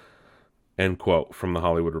straw, end quote, from the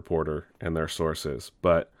Hollywood Reporter and their sources.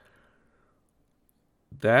 But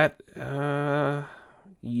that,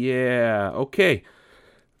 yeah, okay.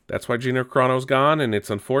 That's why Gina Carano's gone, and it's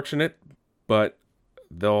unfortunate, but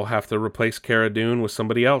they'll have to replace Cara Dune with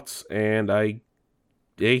somebody else, and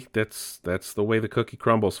that's the way the cookie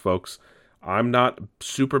crumbles, folks. I'm not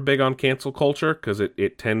super big on cancel culture because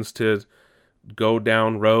it tends to go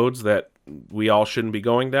down roads that we all shouldn't be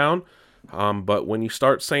going down. But when you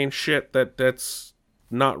start saying shit that's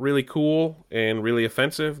not really cool and really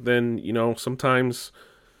offensive, then, you know, sometimes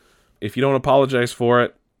if you don't apologize for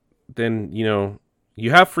it, then, you know, you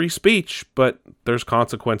have free speech, but there's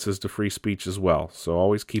consequences to free speech as well. So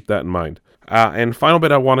always keep that in mind. And final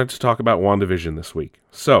bit, I wanted to talk about WandaVision this week.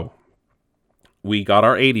 So we got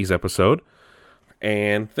our 80s episode,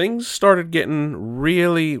 and things started getting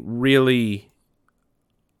really, really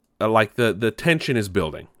like the tension is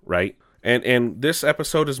building, right? And this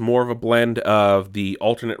episode is more of a blend of the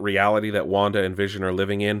alternate reality that Wanda and Vision are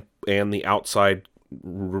living in and the outside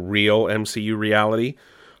real MCU reality.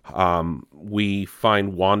 We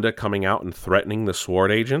find Wanda coming out and threatening the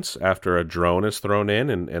SWORD agents after a drone is thrown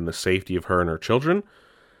in and the safety of her and her children.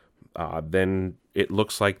 Then it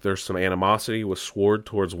looks like there's some animosity with SWORD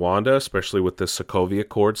towards Wanda, especially with the Sokovia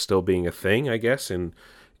Accord still being a thing, I guess,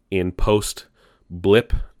 in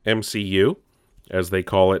post-blip MCU, as they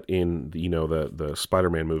call it in, you know, the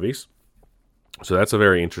Spider-Man movies. So that's a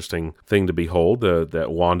very interesting thing to behold,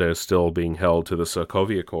 that Wanda is still being held to the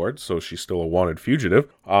Sokovia Accord, so she's still a wanted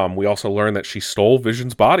fugitive. We also learn that she stole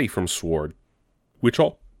Vision's body from SWORD, which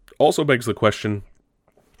also begs the question,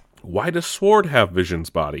 why does SWORD have Vision's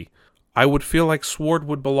body? I would feel like SWORD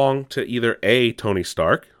would belong to either A, Tony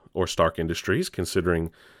Stark, or Stark Industries,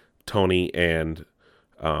 considering Tony and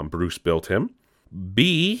Bruce built him.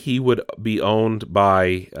 B, he would be owned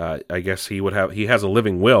by, I guess he has a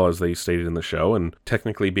living will, as they stated in the show, and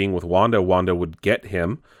technically being with Wanda would get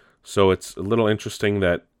him. So it's a little interesting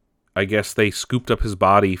that I guess they scooped up his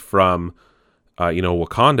body from,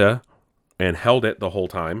 Wakanda and held it the whole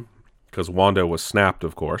time, because Wanda was snapped,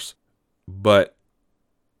 of course. But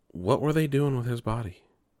what were they doing with his body?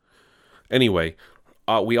 Anyway,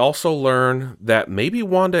 we also learn that maybe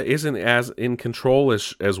Wanda isn't as in control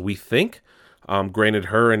as we think. Granted,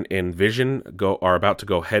 her and Vision are about to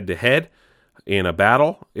go head to head in a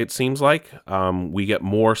battle, it seems like. We get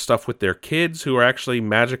more stuff with their kids, who are actually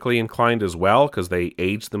magically inclined as well, because they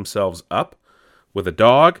age themselves up with a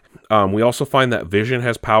dog. We also find that Vision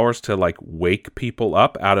has powers to like wake people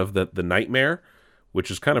up out of the nightmare,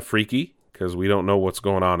 which is kind of freaky, because we don't know what's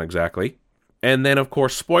going on exactly. And then, of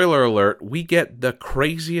course, spoiler alert, we get the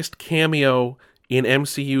craziest cameo in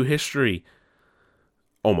MCU history.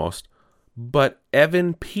 Almost. But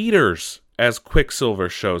Evan Peters as Quicksilver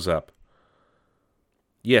shows up.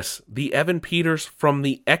 Yes, the Evan Peters from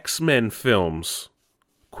the X-Men films,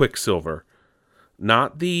 Quicksilver.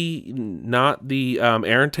 Not the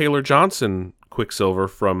Aaron Taylor Johnson Quicksilver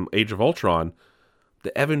from Age of Ultron.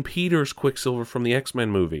 The Evan Peters Quicksilver from the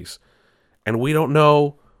X-Men movies. And we don't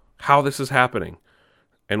know how this is happening.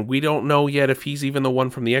 And we don't know yet if he's even the one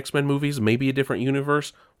from the X-Men movies, maybe a different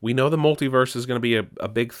universe. We know the multiverse is going to be a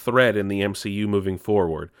big thread in the MCU moving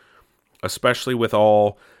forward, especially with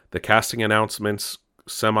all the casting announcements,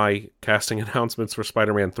 semi-casting announcements for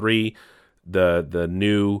Spider-Man 3, the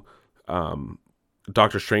new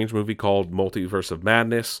Doctor Strange movie called Multiverse of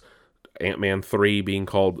Madness, Ant-Man 3 being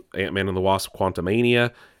called Ant-Man and the Wasp: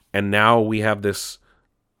 Quantumania, and now we have this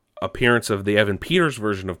appearance of the Evan Peters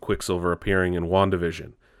version of Quicksilver appearing in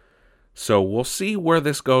WandaVision. So we'll see where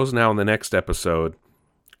this goes now in the next episode.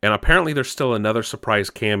 And apparently there's still another surprise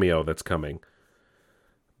cameo that's coming.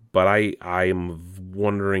 But I'm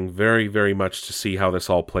wondering very, very much to see how this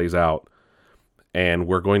all plays out. And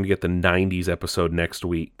we're going to get the 90s episode next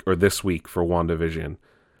week, or this week, for WandaVision.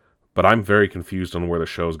 But I'm very confused on where the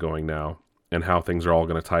show's going now, and how things are all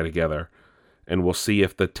going to tie together. And we'll see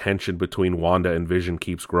if the tension between Wanda and Vision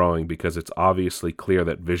keeps growing, because it's obviously clear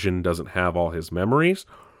that Vision doesn't have all his memories.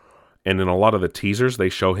 And in a lot of the teasers, they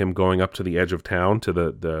show him going up to the edge of town to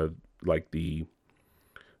the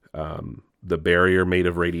the barrier made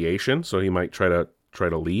of radiation, so he might try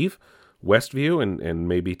to leave Westview and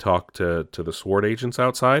maybe talk to the SWORD agents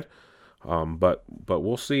outside. But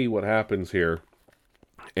we'll see what happens here.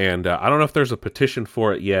 And I don't know if there's a petition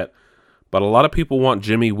for it yet, but a lot of people want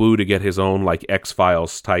Jimmy Woo to get his own like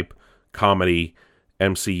X-Files type comedy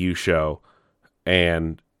MCU show,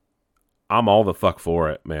 and I'm all the fuck for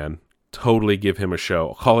it, man. Totally give him a show.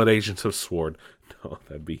 I'll call it Agents of SWORD. No,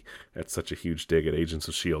 that's such a huge dig at Agents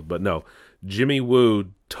of S.H.I.E.L.D. But no, Jimmy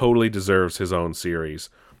Woo totally deserves his own series.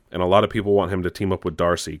 And a lot of people want him to team up with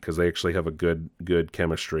Darcy because they actually have a good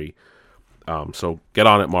chemistry. So get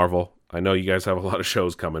on it, Marvel. I know you guys have a lot of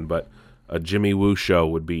shows coming, but a Jimmy Woo show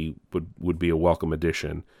would be a welcome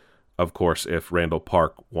addition. Of course, if Randall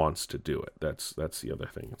Park wants to do it, that's the other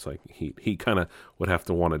thing. It's like he kind of would have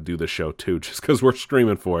to want to do the show too. Just because we're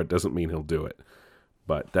screaming for it doesn't mean he'll do it.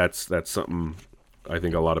 But that's something I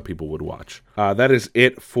think a lot of people would watch. That is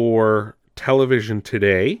it for television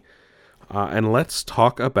today. And let's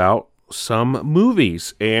talk about some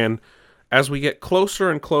movies. And as we get closer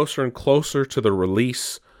and closer and closer to the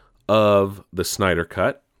release of the Snyder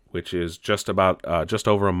Cut, which is just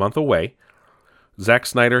over a month away, Zack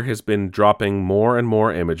Snyder has been dropping more and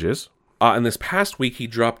more images. And this past week, he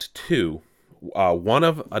dropped two. One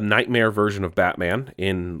of a nightmare version of Batman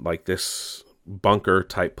in like this bunker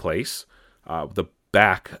type place, the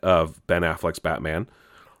back of Ben Affleck's Batman.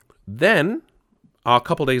 Then, a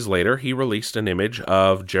couple days later, he released an image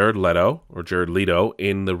of Jared Leto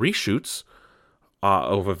in the reshoots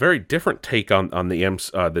of a very different take on the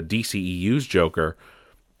DCEU's Joker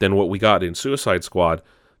than what we got in Suicide Squad.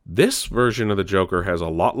 This version of the Joker has a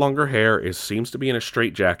lot longer hair, seems to be in a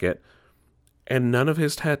straitjacket, and none of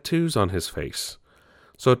his tattoos on his face.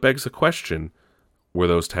 So it begs the question, were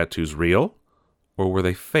those tattoos real, or were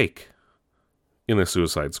they fake in the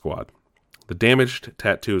Suicide Squad? The damaged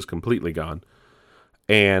tattoo is completely gone.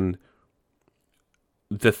 And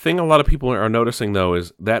the thing a lot of people are noticing, though,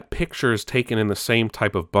 is that picture is taken in the same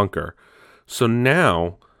type of bunker. So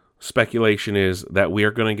now speculation is that we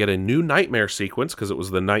are going to get a new Nightmare sequence, because it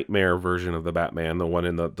was the Nightmare version of the Batman, the one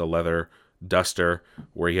in the leather duster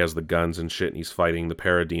where he has the guns and shit and he's fighting the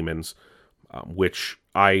parademons, which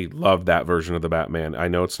I love that version of the Batman. I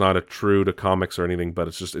know it's not a true to comics or anything, but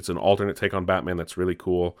it's an alternate take on Batman that's really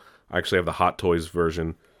cool. I actually have the Hot Toys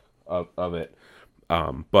version of it.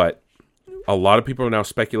 But a lot of people are now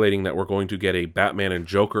speculating that we're going to get a Batman and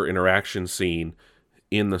Joker interaction scene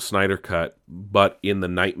in the Snyder Cut, but in the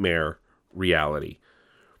Nightmare reality,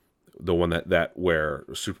 the one that where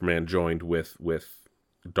Superman joined with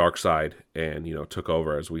Darkseid and took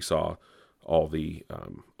over, as we saw all the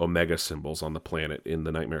Omega symbols on the planet in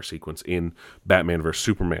the Nightmare sequence in Batman vs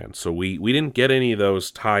Superman. So we didn't get any of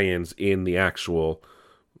those tie-ins in the actual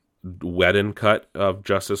Whedon cut of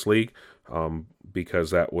Justice League,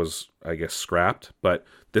 because that was, I guess, scrapped. But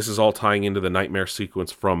this is all tying into the Nightmare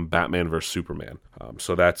sequence from Batman vs Superman.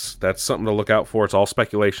 So that's something to look out for. It's all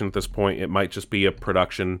speculation at this point. It might just be a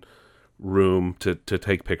production room to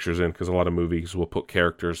take pictures in, because a lot of movies will put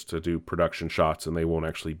characters to do production shots and they won't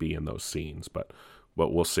actually be in those scenes. But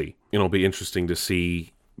we'll see. It'll be interesting to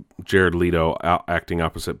see Jared Leto acting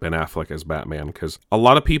opposite Ben Affleck as Batman, because a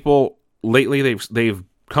lot of people lately they've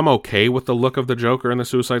come okay with the look of the Joker in the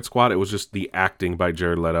Suicide Squad. It was just the acting by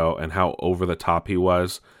Jared Leto and how over the top he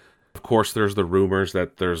was. Of course, there's the rumors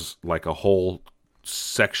that there's like a whole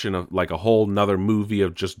section of like a whole nother movie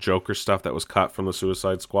of just Joker stuff that was cut from the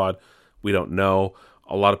Suicide Squad. We don't know.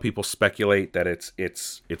 A lot of people speculate that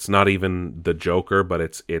it's not even the Joker, but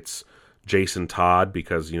it's Jason Todd,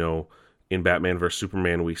 because in Batman vs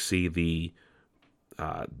Superman we see the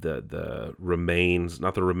remains,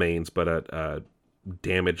 not the remains, but a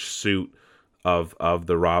damaged suit of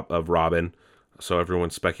Robin. So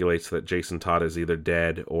everyone speculates that Jason Todd is either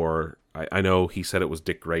dead, or I know he said it was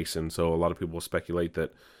Dick Grayson. So a lot of people speculate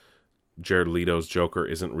that Jared Leto's Joker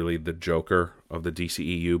isn't really the Joker of the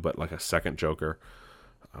DCEU, but like a second Joker.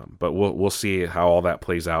 But we'll see how all that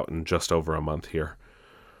plays out in just over a month here.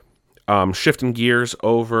 Shifting gears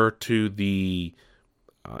over to the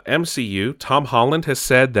MCU, Tom Holland has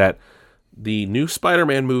said that the new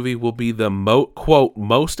Spider-Man movie will be the quote,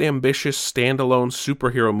 most ambitious standalone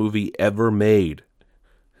superhero movie ever made.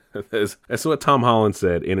 That's what Tom Holland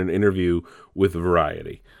said in an interview with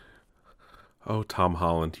Variety. Oh, Tom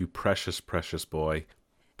Holland, you precious, precious boy.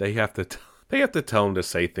 They have to tell him to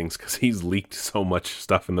say things because he's leaked so much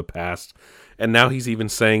stuff in the past. And now he's even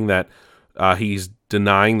saying that he's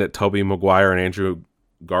denying that Tobey Maguire and Andrew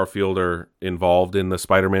Garfield are involved in the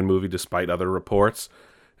Spider-Man movie despite other reports.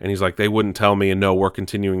 And he's like, they wouldn't tell me, and no, we're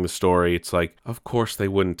continuing the story. It's like, of course they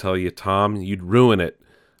wouldn't tell you, Tom. You'd ruin it.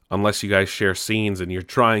 unless you guys share scenes and you're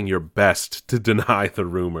trying your best to deny the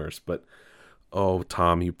rumors. But, oh,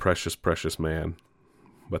 Tom, you precious, precious man.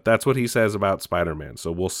 But that's what he says about Spider-Man,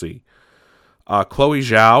 so we'll see. Chloe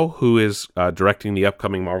Zhao, who is directing the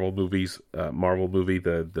upcoming Marvel movie,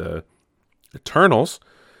 the Eternals,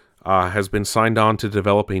 has been signed on to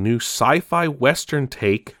develop a new sci-fi western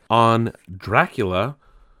take on Dracula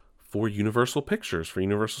for Universal Pictures, for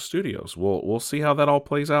Universal Studios. We'll see how that all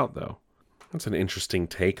plays out, though. That's an interesting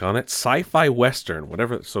take on it. Sci-fi western,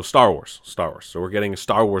 whatever. So Star Wars. So we're getting a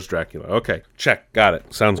Star Wars Dracula. Okay, check. Got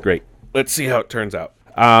it. Sounds great. Let's see how it turns out.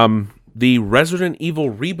 The Resident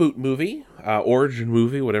Evil reboot movie, origin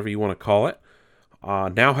movie, whatever you want to call it,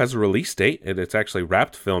 now has a release date, and it's actually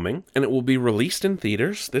wrapped filming, and it will be released in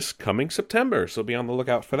theaters this coming September, so be on the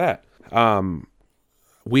lookout for that.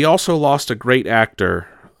 We also lost a great actor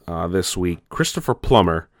this week, Christopher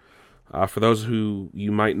Plummer. For those who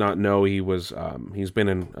you might not know, he's been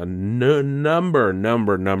in a number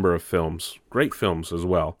of films, great films as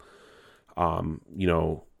well.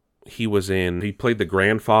 He played the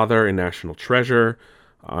grandfather in National Treasure.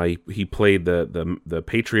 He played the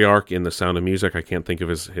patriarch in The Sound of Music. I can't think of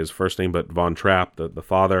his first name, but Von Trapp, the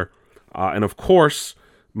father. And of course,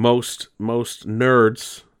 most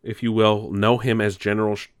nerds, if you will, know him as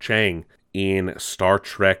General Chang in Star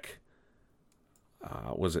Trek.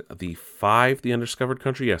 Was it the Undiscovered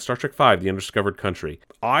Country? Yeah, Star Trek V, The Undiscovered Country.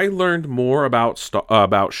 I learned more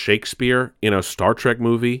about Shakespeare in a Star Trek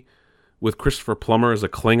movie with Christopher Plummer as a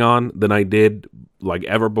Klingon than I did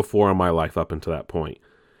ever before in my life up until that point.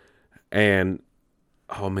 And,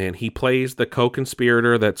 oh man, he plays the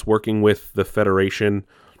co-conspirator that's working with the Federation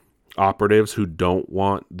operatives who don't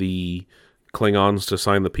want the Klingons to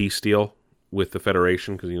sign the peace deal with the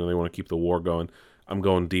Federation because, they want to keep the war going. I'm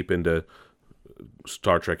going deep into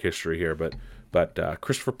Star Trek history here, but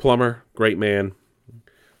Christopher Plummer, great man.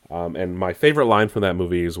 And my favorite line from that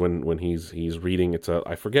movie is when he's reading.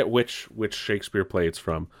 I forget which Shakespeare play it's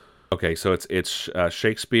from. Okay, so it's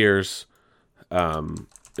Shakespeare's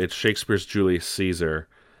Julius Caesar,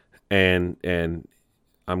 and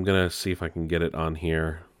I'm gonna see if I can get it on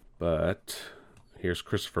here. But here's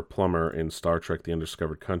Christopher Plummer in Star Trek: The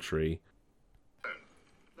Undiscovered Country.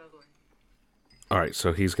 All right,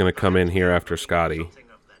 so he's gonna come in here after Scotty.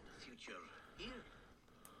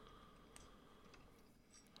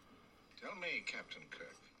 Captain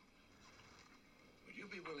Kirk, would you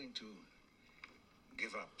be willing to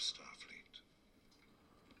give up Starfleet?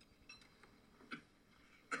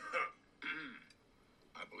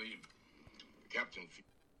 I believe Captain...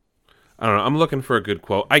 I don't know, I'm looking for a good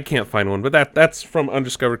quote. I can't find one, but that's from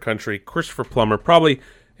Undiscovered Country. Christopher Plummer, probably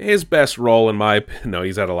his best role in my... No,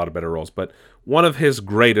 he's had a lot of better roles, but one of his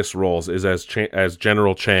greatest roles is as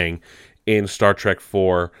General Chang in Star Trek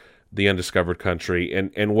IV, The Undiscovered Country,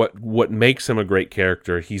 and what makes him a great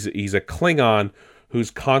character, he's a Klingon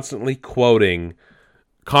who's constantly quoting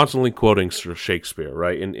Shakespeare,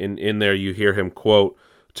 right? In there you hear him quote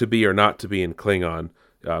 "to be or not to be" in Klingon,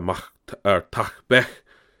 "tak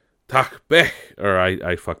bech," or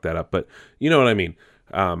I fucked that up, but you know what I mean.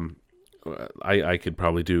 I could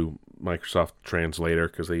probably do Microsoft Translator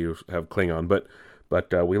because they have Klingon, but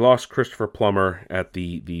we lost Christopher Plummer at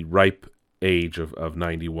the ripe age of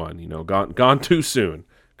 91, gone too soon.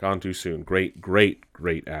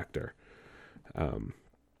 Great actor.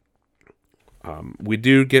 We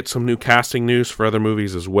do get some new casting news for other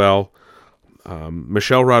movies as well.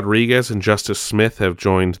 Michelle Rodriguez and Justice Smith have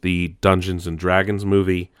joined the Dungeons and Dragons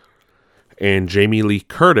movie, and Jamie Lee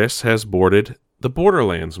Curtis has boarded the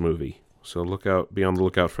Borderlands movie. So be on the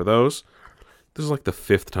lookout for those. This is the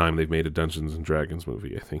 5th time they've made a Dungeons and Dragons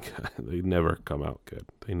movie, I think. They never come out good.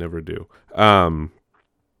 They never do.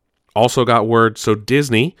 Also got word, so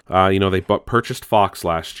Disney, they purchased Fox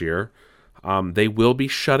last year. They will be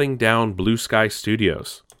shutting down Blue Sky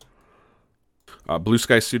Studios. Blue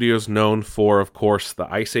Sky Studios, known for, of course, the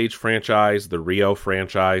Ice Age franchise, the Rio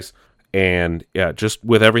franchise, and just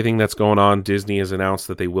with everything that's going on, Disney has announced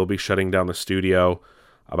that they will be shutting down the studio,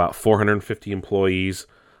 about 450 employees.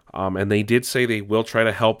 And they did say they will try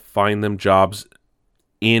to help find them jobs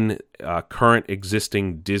in current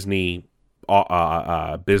existing Disney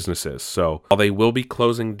businesses. So while they will be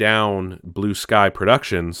closing down Blue Sky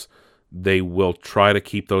Productions, they will try to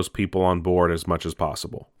keep those people on board as much as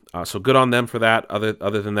possible. So good on them for that.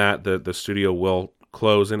 Other than that, the studio will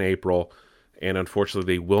close in April, and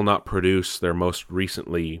unfortunately, they will not produce their most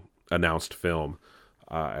recently announced film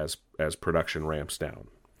as production ramps down.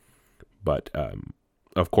 But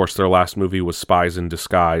of course, their last movie was Spies in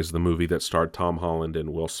Disguise, the movie that starred Tom Holland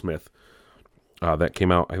and Will Smith. That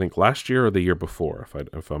came out, I think, last year or the year before,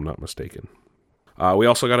 if I'm not mistaken. We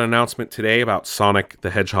also got an announcement today about Sonic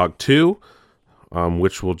the Hedgehog 2,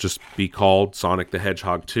 which will just be called Sonic the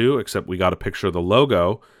Hedgehog 2, except we got a picture of the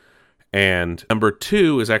logo, and number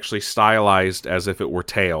 2 is actually stylized as if it were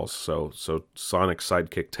Tails. So Sonic's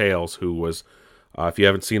sidekick Tails, who was, if you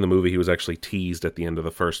haven't seen the movie, he was actually teased at the end of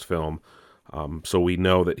the first film. So we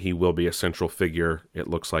know that he will be a central figure, it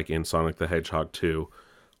looks like, in Sonic the Hedgehog 2,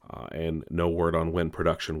 and no word on when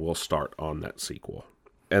production will start on that sequel.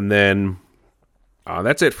 And then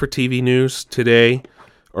that's it for TV news today,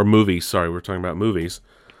 or movies. Sorry, we're talking about movies.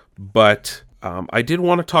 But I did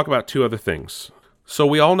want to talk about 2 other things. So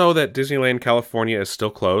we all know that Disneyland California is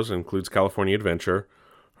still closed. It includes California Adventure.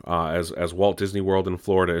 As Walt Disney World in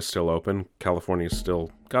Florida is still open, California's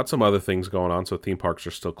still got some other things going on, so theme parks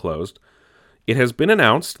are still closed. It has been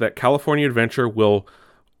announced that California Adventure will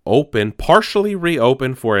partially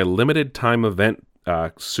reopen for a limited time event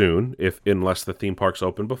soon, unless the theme parks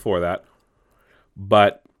open before that.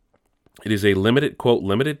 But it is a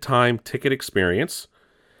limited time ticket experience,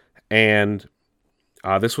 and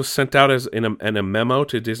this was sent out as in a memo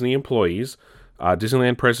to Disney employees.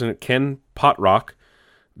 Disneyland President Ken Potrock,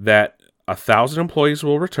 that 1,000 employees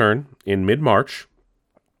will return in mid-March,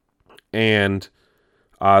 and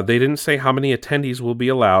they didn't say how many attendees will be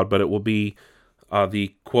allowed, but it will be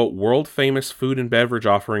the, quote, world-famous food and beverage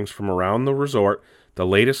offerings from around the resort, the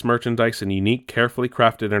latest merchandise, and unique, carefully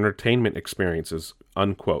crafted entertainment experiences,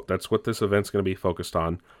 unquote. That's what this event's going to be focused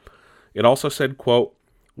on. It also said, quote,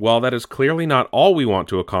 while that is clearly not all we want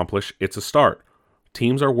to accomplish, it's a start.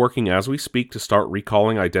 Teams are working as we speak to start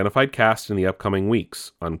recalling identified cast in the upcoming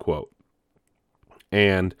weeks, unquote.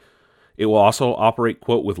 And it will also operate,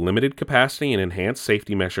 quote, with limited capacity and enhanced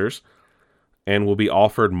safety measures, and will be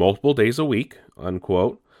offered multiple days a week,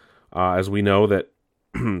 unquote. As we know that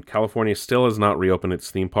California still has not reopened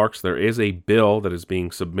its theme parks. There is a bill that is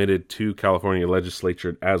being submitted to California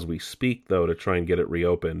legislature as we speak, though, to try and get it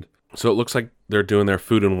reopened. So it looks like they're doing their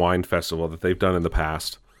food and wine festival that they've done in the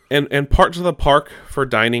past. And parts of the park for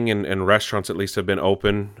dining and restaurants at least have been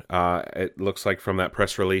open. It looks like from that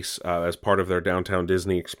press release as part of their Downtown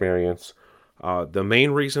Disney experience. The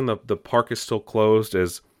main reason the park is still closed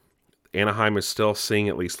is Anaheim is still seeing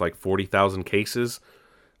at least like 40,000 cases.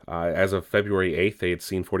 As of February 8th, they had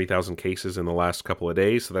seen 40,000 cases in the last couple of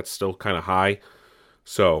days, so that's still kind of high.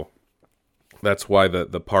 So that's why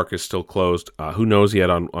the park is still closed. Who knows yet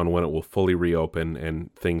on when it will fully reopen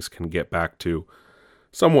and things can get back to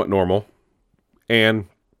somewhat normal. And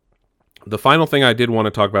the final thing I did want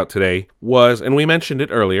to talk about today was, and we mentioned it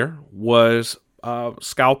earlier, was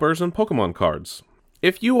scalpers and Pokemon cards.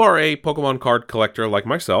 If you are a Pokemon card collector like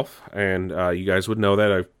myself, and you guys would know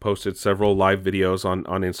that I've posted several live videos on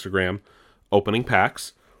Instagram opening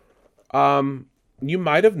packs, you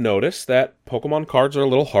might have noticed that Pokemon cards are a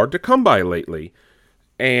little hard to come by lately.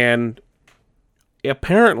 And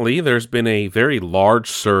apparently there's been a very large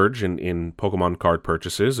surge in Pokemon card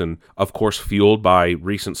purchases, and of course fueled by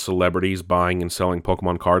recent celebrities buying and selling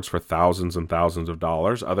Pokemon cards for thousands and thousands of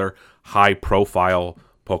dollars, other high-profile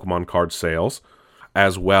Pokemon card sales,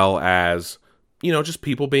 as well as, just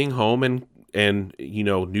people being home and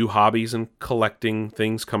new hobbies and collecting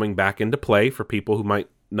things coming back into play for people who might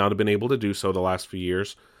not have been able to do so the last few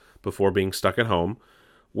years before being stuck at home.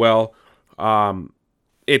 Well,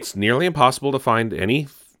 it's nearly impossible to find any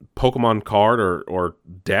Pokemon card or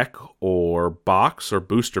deck or box or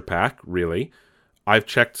booster pack, really. I've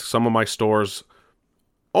checked some of my stores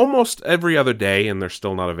almost every other day, and they're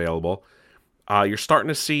still not available. You're starting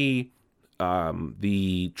to see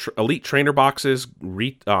the Elite Trainer boxes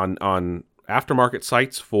on aftermarket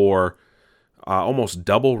sites for almost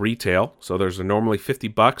double retail. So there's normally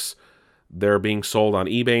 $50. They're being sold on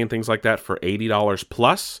eBay and things like that for $80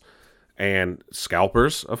 plus. And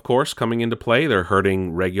scalpers, of course, coming into play. They're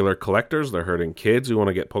hurting regular collectors. They're hurting kids who want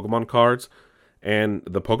to get Pokemon cards. And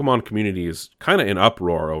the Pokemon community is kind of in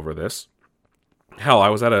uproar over this. Hell, I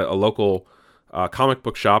was at a local comic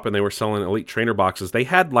book shop, and they were selling Elite Trainer boxes. They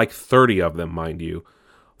had like 30 of them, mind you,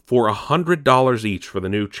 for $100 each for the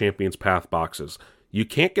new Champions Path boxes. You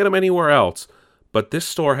can't get them anywhere else, but this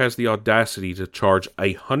store has the audacity to charge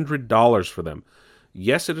 $100 for them.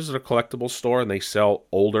 Yes, it is a collectible store, and they sell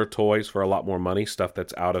older toys for a lot more money, stuff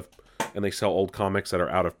that's and they sell old comics that are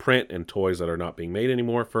out of print and toys that are not being made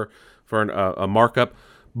anymore for a markup.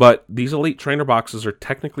 But these Elite Trainer boxes are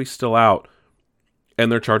technically still out, and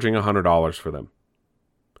they're charging $100 for them.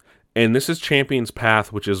 And this is Champions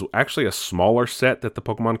Path, which is actually a smaller set that the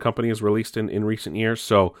Pokemon Company has released in recent years.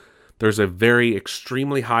 So there's a very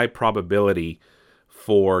extremely high probability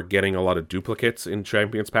for getting a lot of duplicates in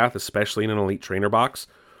Champions Path, especially in an Elite Trainer box.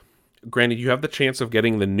 Granted, you have the chance of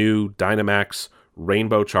getting the new Dynamax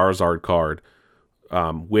Rainbow Charizard card,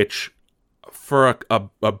 which for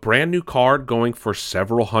a brand new card going for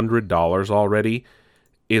several $100s already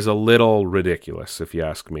is a little ridiculous, if you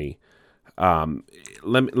ask me.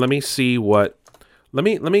 Let me see what. Let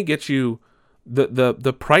me get you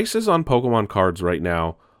the prices on Pokemon cards right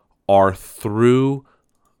now are through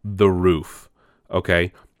the roof.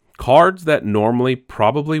 Okay, cards that normally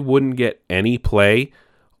probably wouldn't get any play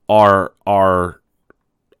are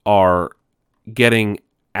getting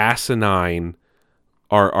asinine,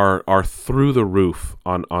 are through the roof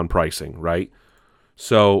on pricing, right?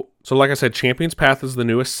 So like I said, Champions Path is the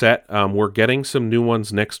newest set. We're getting some new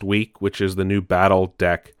ones next week, which is the new battle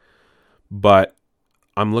deck. But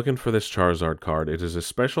I'm looking for this Charizard card. It is a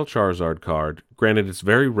special Charizard card. Granted, it's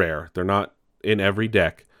very rare. They're not in every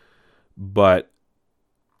deck. But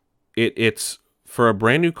it's for a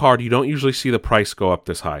brand new card, you don't usually see the price go up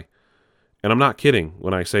this high. And I'm not kidding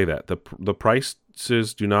when I say that. The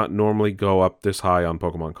prices do not normally go up this high on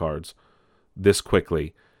Pokemon cards this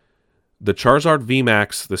quickly. The Charizard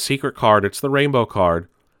VMAX, the secret card, it's the rainbow card,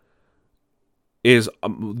 is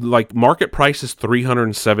like market price is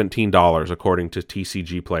 $317 according to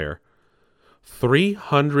TCG Player.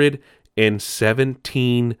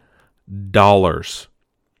 $317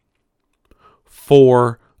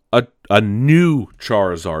 for a new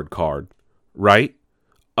Charizard card, right?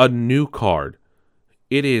 A new card.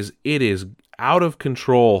 It is out of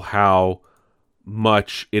control how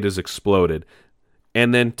much it has exploded.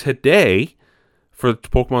 And then today, for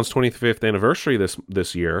Pokemon's 25th anniversary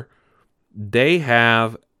this year, they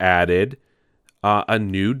have added a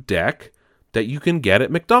new deck that you can get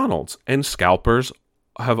at McDonald's. And scalpers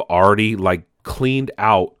have already cleaned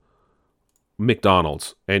out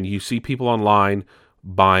McDonald's. And you see people online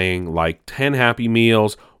buying 10 Happy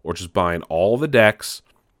Meals or just buying all the decks.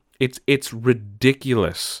 It's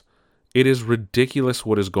ridiculous. It is ridiculous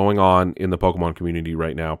what is going on in the Pokemon community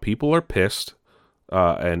right now. People are pissed,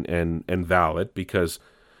 and valid, because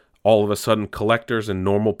all of a sudden collectors and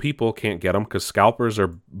normal people can't get them because scalpers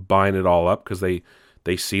are buying it all up because they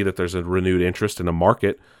see that there's a renewed interest in a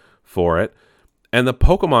market for it. And the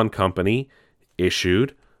Pokemon Company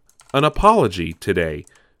issued an apology today.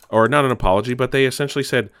 Or not an apology, but they essentially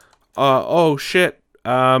said, oh shit,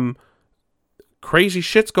 crazy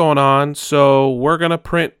shit's going on, so we're going to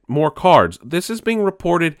print more cards. This is being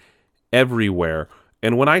reported everywhere.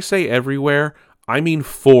 And when I say everywhere, I mean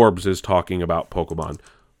Forbes is talking about Pokemon.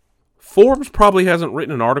 Forbes probably hasn't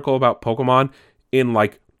written an article about Pokemon in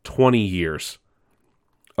 20 years.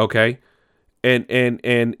 Okay? And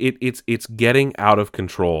it's getting out of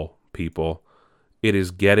control, people. It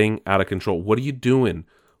is getting out of control. What are you doing?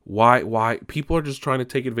 Why? People are just trying to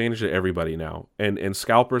take advantage of everybody now. And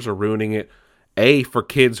scalpers are ruining it. A, for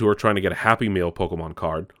kids who are trying to get a Happy Meal Pokemon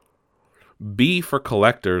card. B, for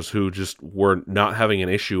collectors who just were not having an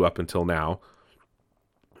issue up until now.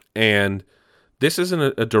 And this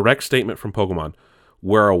isn't a direct statement from Pokemon.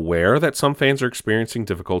 We're aware that some fans are experiencing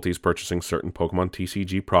difficulties purchasing certain Pokemon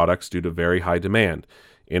TCG products due to very high demand.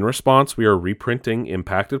 In response, we are reprinting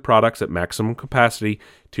impacted products at maximum capacity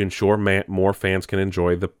to ensure more fans can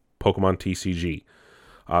enjoy the Pokemon TCG.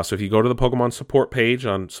 So if you go to the Pokemon support page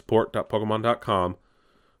on support.pokemon.com,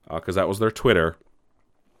 because that was their Twitter,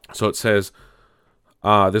 so it says,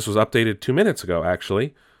 this was updated 2 minutes ago,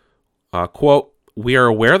 actually, quote, "We are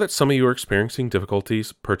aware that some of you are experiencing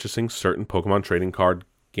difficulties purchasing certain Pokemon trading card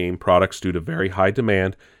game products due to very high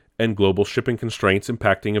demand and global shipping constraints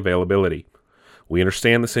impacting availability. We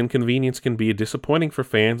understand this inconvenience can be disappointing for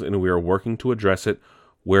fans, and we are working to address it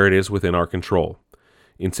where it is within our control.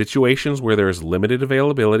 In situations where there is limited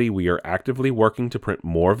availability, we are actively working to print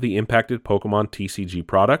more of the impacted Pokemon TCG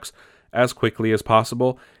products as quickly as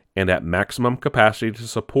possible and at maximum capacity to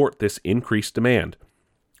support this increased demand.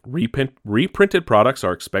 Reprinted products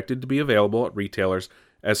are expected to be available at retailers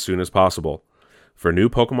as soon as possible. For new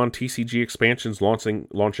Pokemon TCG expansions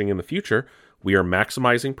launching in the future, we are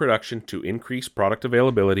maximizing production to increase product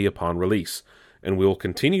availability upon release, and we will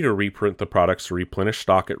continue to reprint the products to replenish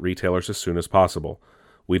stock at retailers as soon as possible.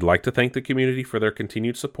 We'd like to thank the community for their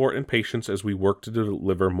continued support and patience as we work to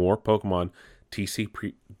deliver more Pokemon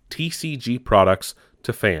TCG products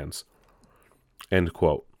to fans." End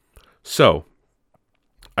quote. So,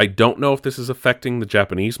 I don't know if this is affecting the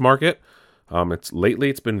Japanese market.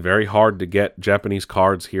 It's been very hard to get Japanese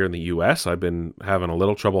cards here in the U.S. I've been having a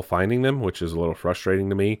little trouble finding them, which is a little frustrating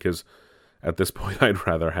to me because at this point I'd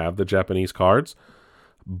rather have the Japanese cards.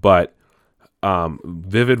 But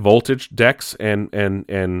Vivid Voltage decks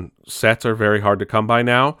and sets are very hard to come by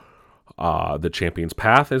now. The Champions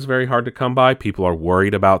Path is very hard to come by. People are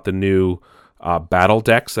worried about the new battle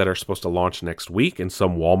decks that are supposed to launch next week, and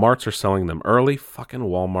some Walmarts are selling them early. Fucking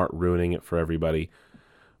Walmart ruining it for everybody.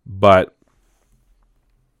 But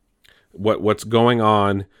what's going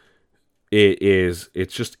on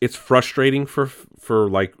it's frustrating for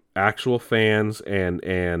like actual fans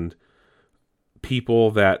and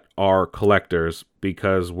people that are collectors,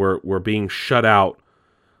 because we're being shut out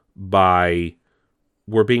by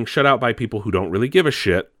people who don't really give a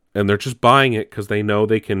shit, and they're just buying it because they know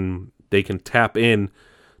they can tap in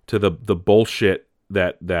to the bullshit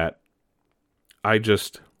that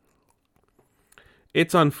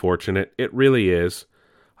it's unfortunate. It really is.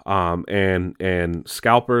 And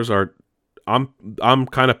scalpers are, I'm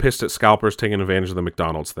kind of pissed at scalpers taking advantage of the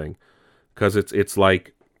McDonald's thing, because it's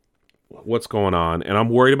like, what's going on? And I'm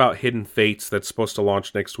worried about Hidden Fates that's supposed to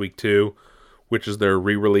launch next week too, which is their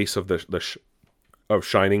re-release of of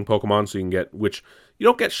Shining Pokemon. So you can get, which you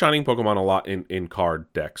don't get Shining Pokemon a lot in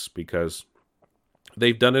card decks, because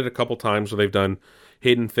they've done it a couple times where they've done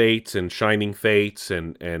Hidden Fates and Shining Fates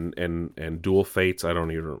and Dual Fates. I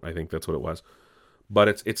think that's what it was.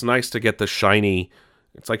 But it's nice to get the shiny.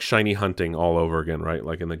 It's like shiny hunting all over again, right?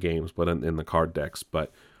 Like in the games, but in the card decks.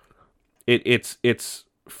 But it's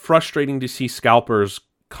frustrating to see scalpers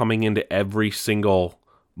coming into every single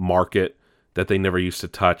market that they never used to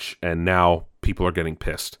touch, and now people are getting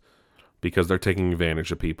pissed because they're taking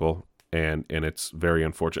advantage of people, and it's very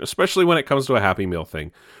unfortunate, especially when it comes to a Happy Meal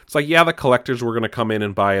thing. It's like, yeah, the collectors were going to come in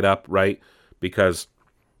and buy it up, right? Because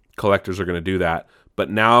collectors are going to do that. But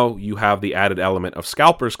now you have the added element of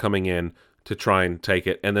scalpers coming in to try and take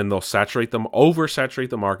it, and then they'll oversaturate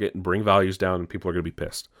the market and bring values down, and people are going to be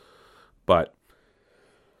pissed. But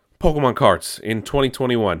Pokemon cards in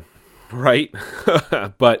 2021, right?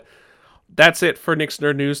 But that's it for Nick's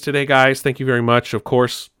Nerd News today, guys. Thank you very much. Of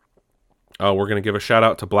course, we're going to give a shout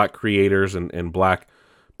out to Black creators and Black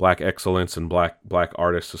excellence and Black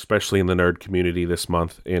artists, especially in the nerd community this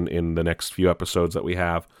month in the next few episodes that we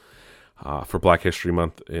have for Black History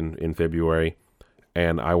Month in February.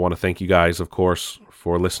 And I want to thank you guys, of course,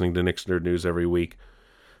 for listening to Nick's Nerd News every week.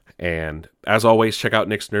 And as always, check out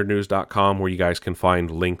nicksnerdnews.com, where you guys can find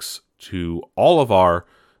links to all of our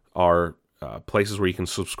places where you can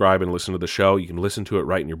subscribe and listen to the show. You can listen to it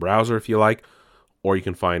right in your browser if you like, or you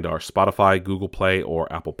can find our Spotify, Google Play,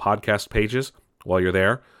 or Apple Podcast pages while you're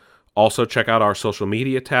there. Also, check out our social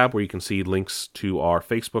media tab, where you can see links to our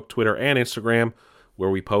Facebook, Twitter, and Instagram, where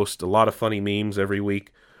we post a lot of funny memes every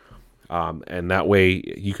week. And that way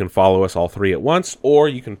you can follow us all three at once, or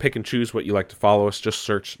you can pick and choose what you like to follow us. Just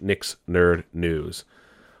search Nick's Nerd News.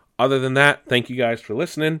 Other than that, thank you guys for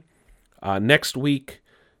listening. Next week,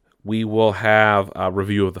 we will have a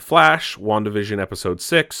review of The Flash, WandaVision Episode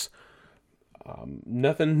 6.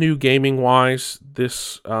 Nothing new gaming-wise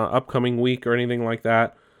this upcoming week or anything like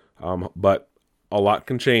that, but a lot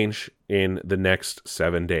can change in the next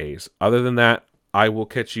 7 days. Other than that, I will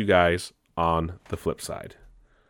catch you guys on the flip side.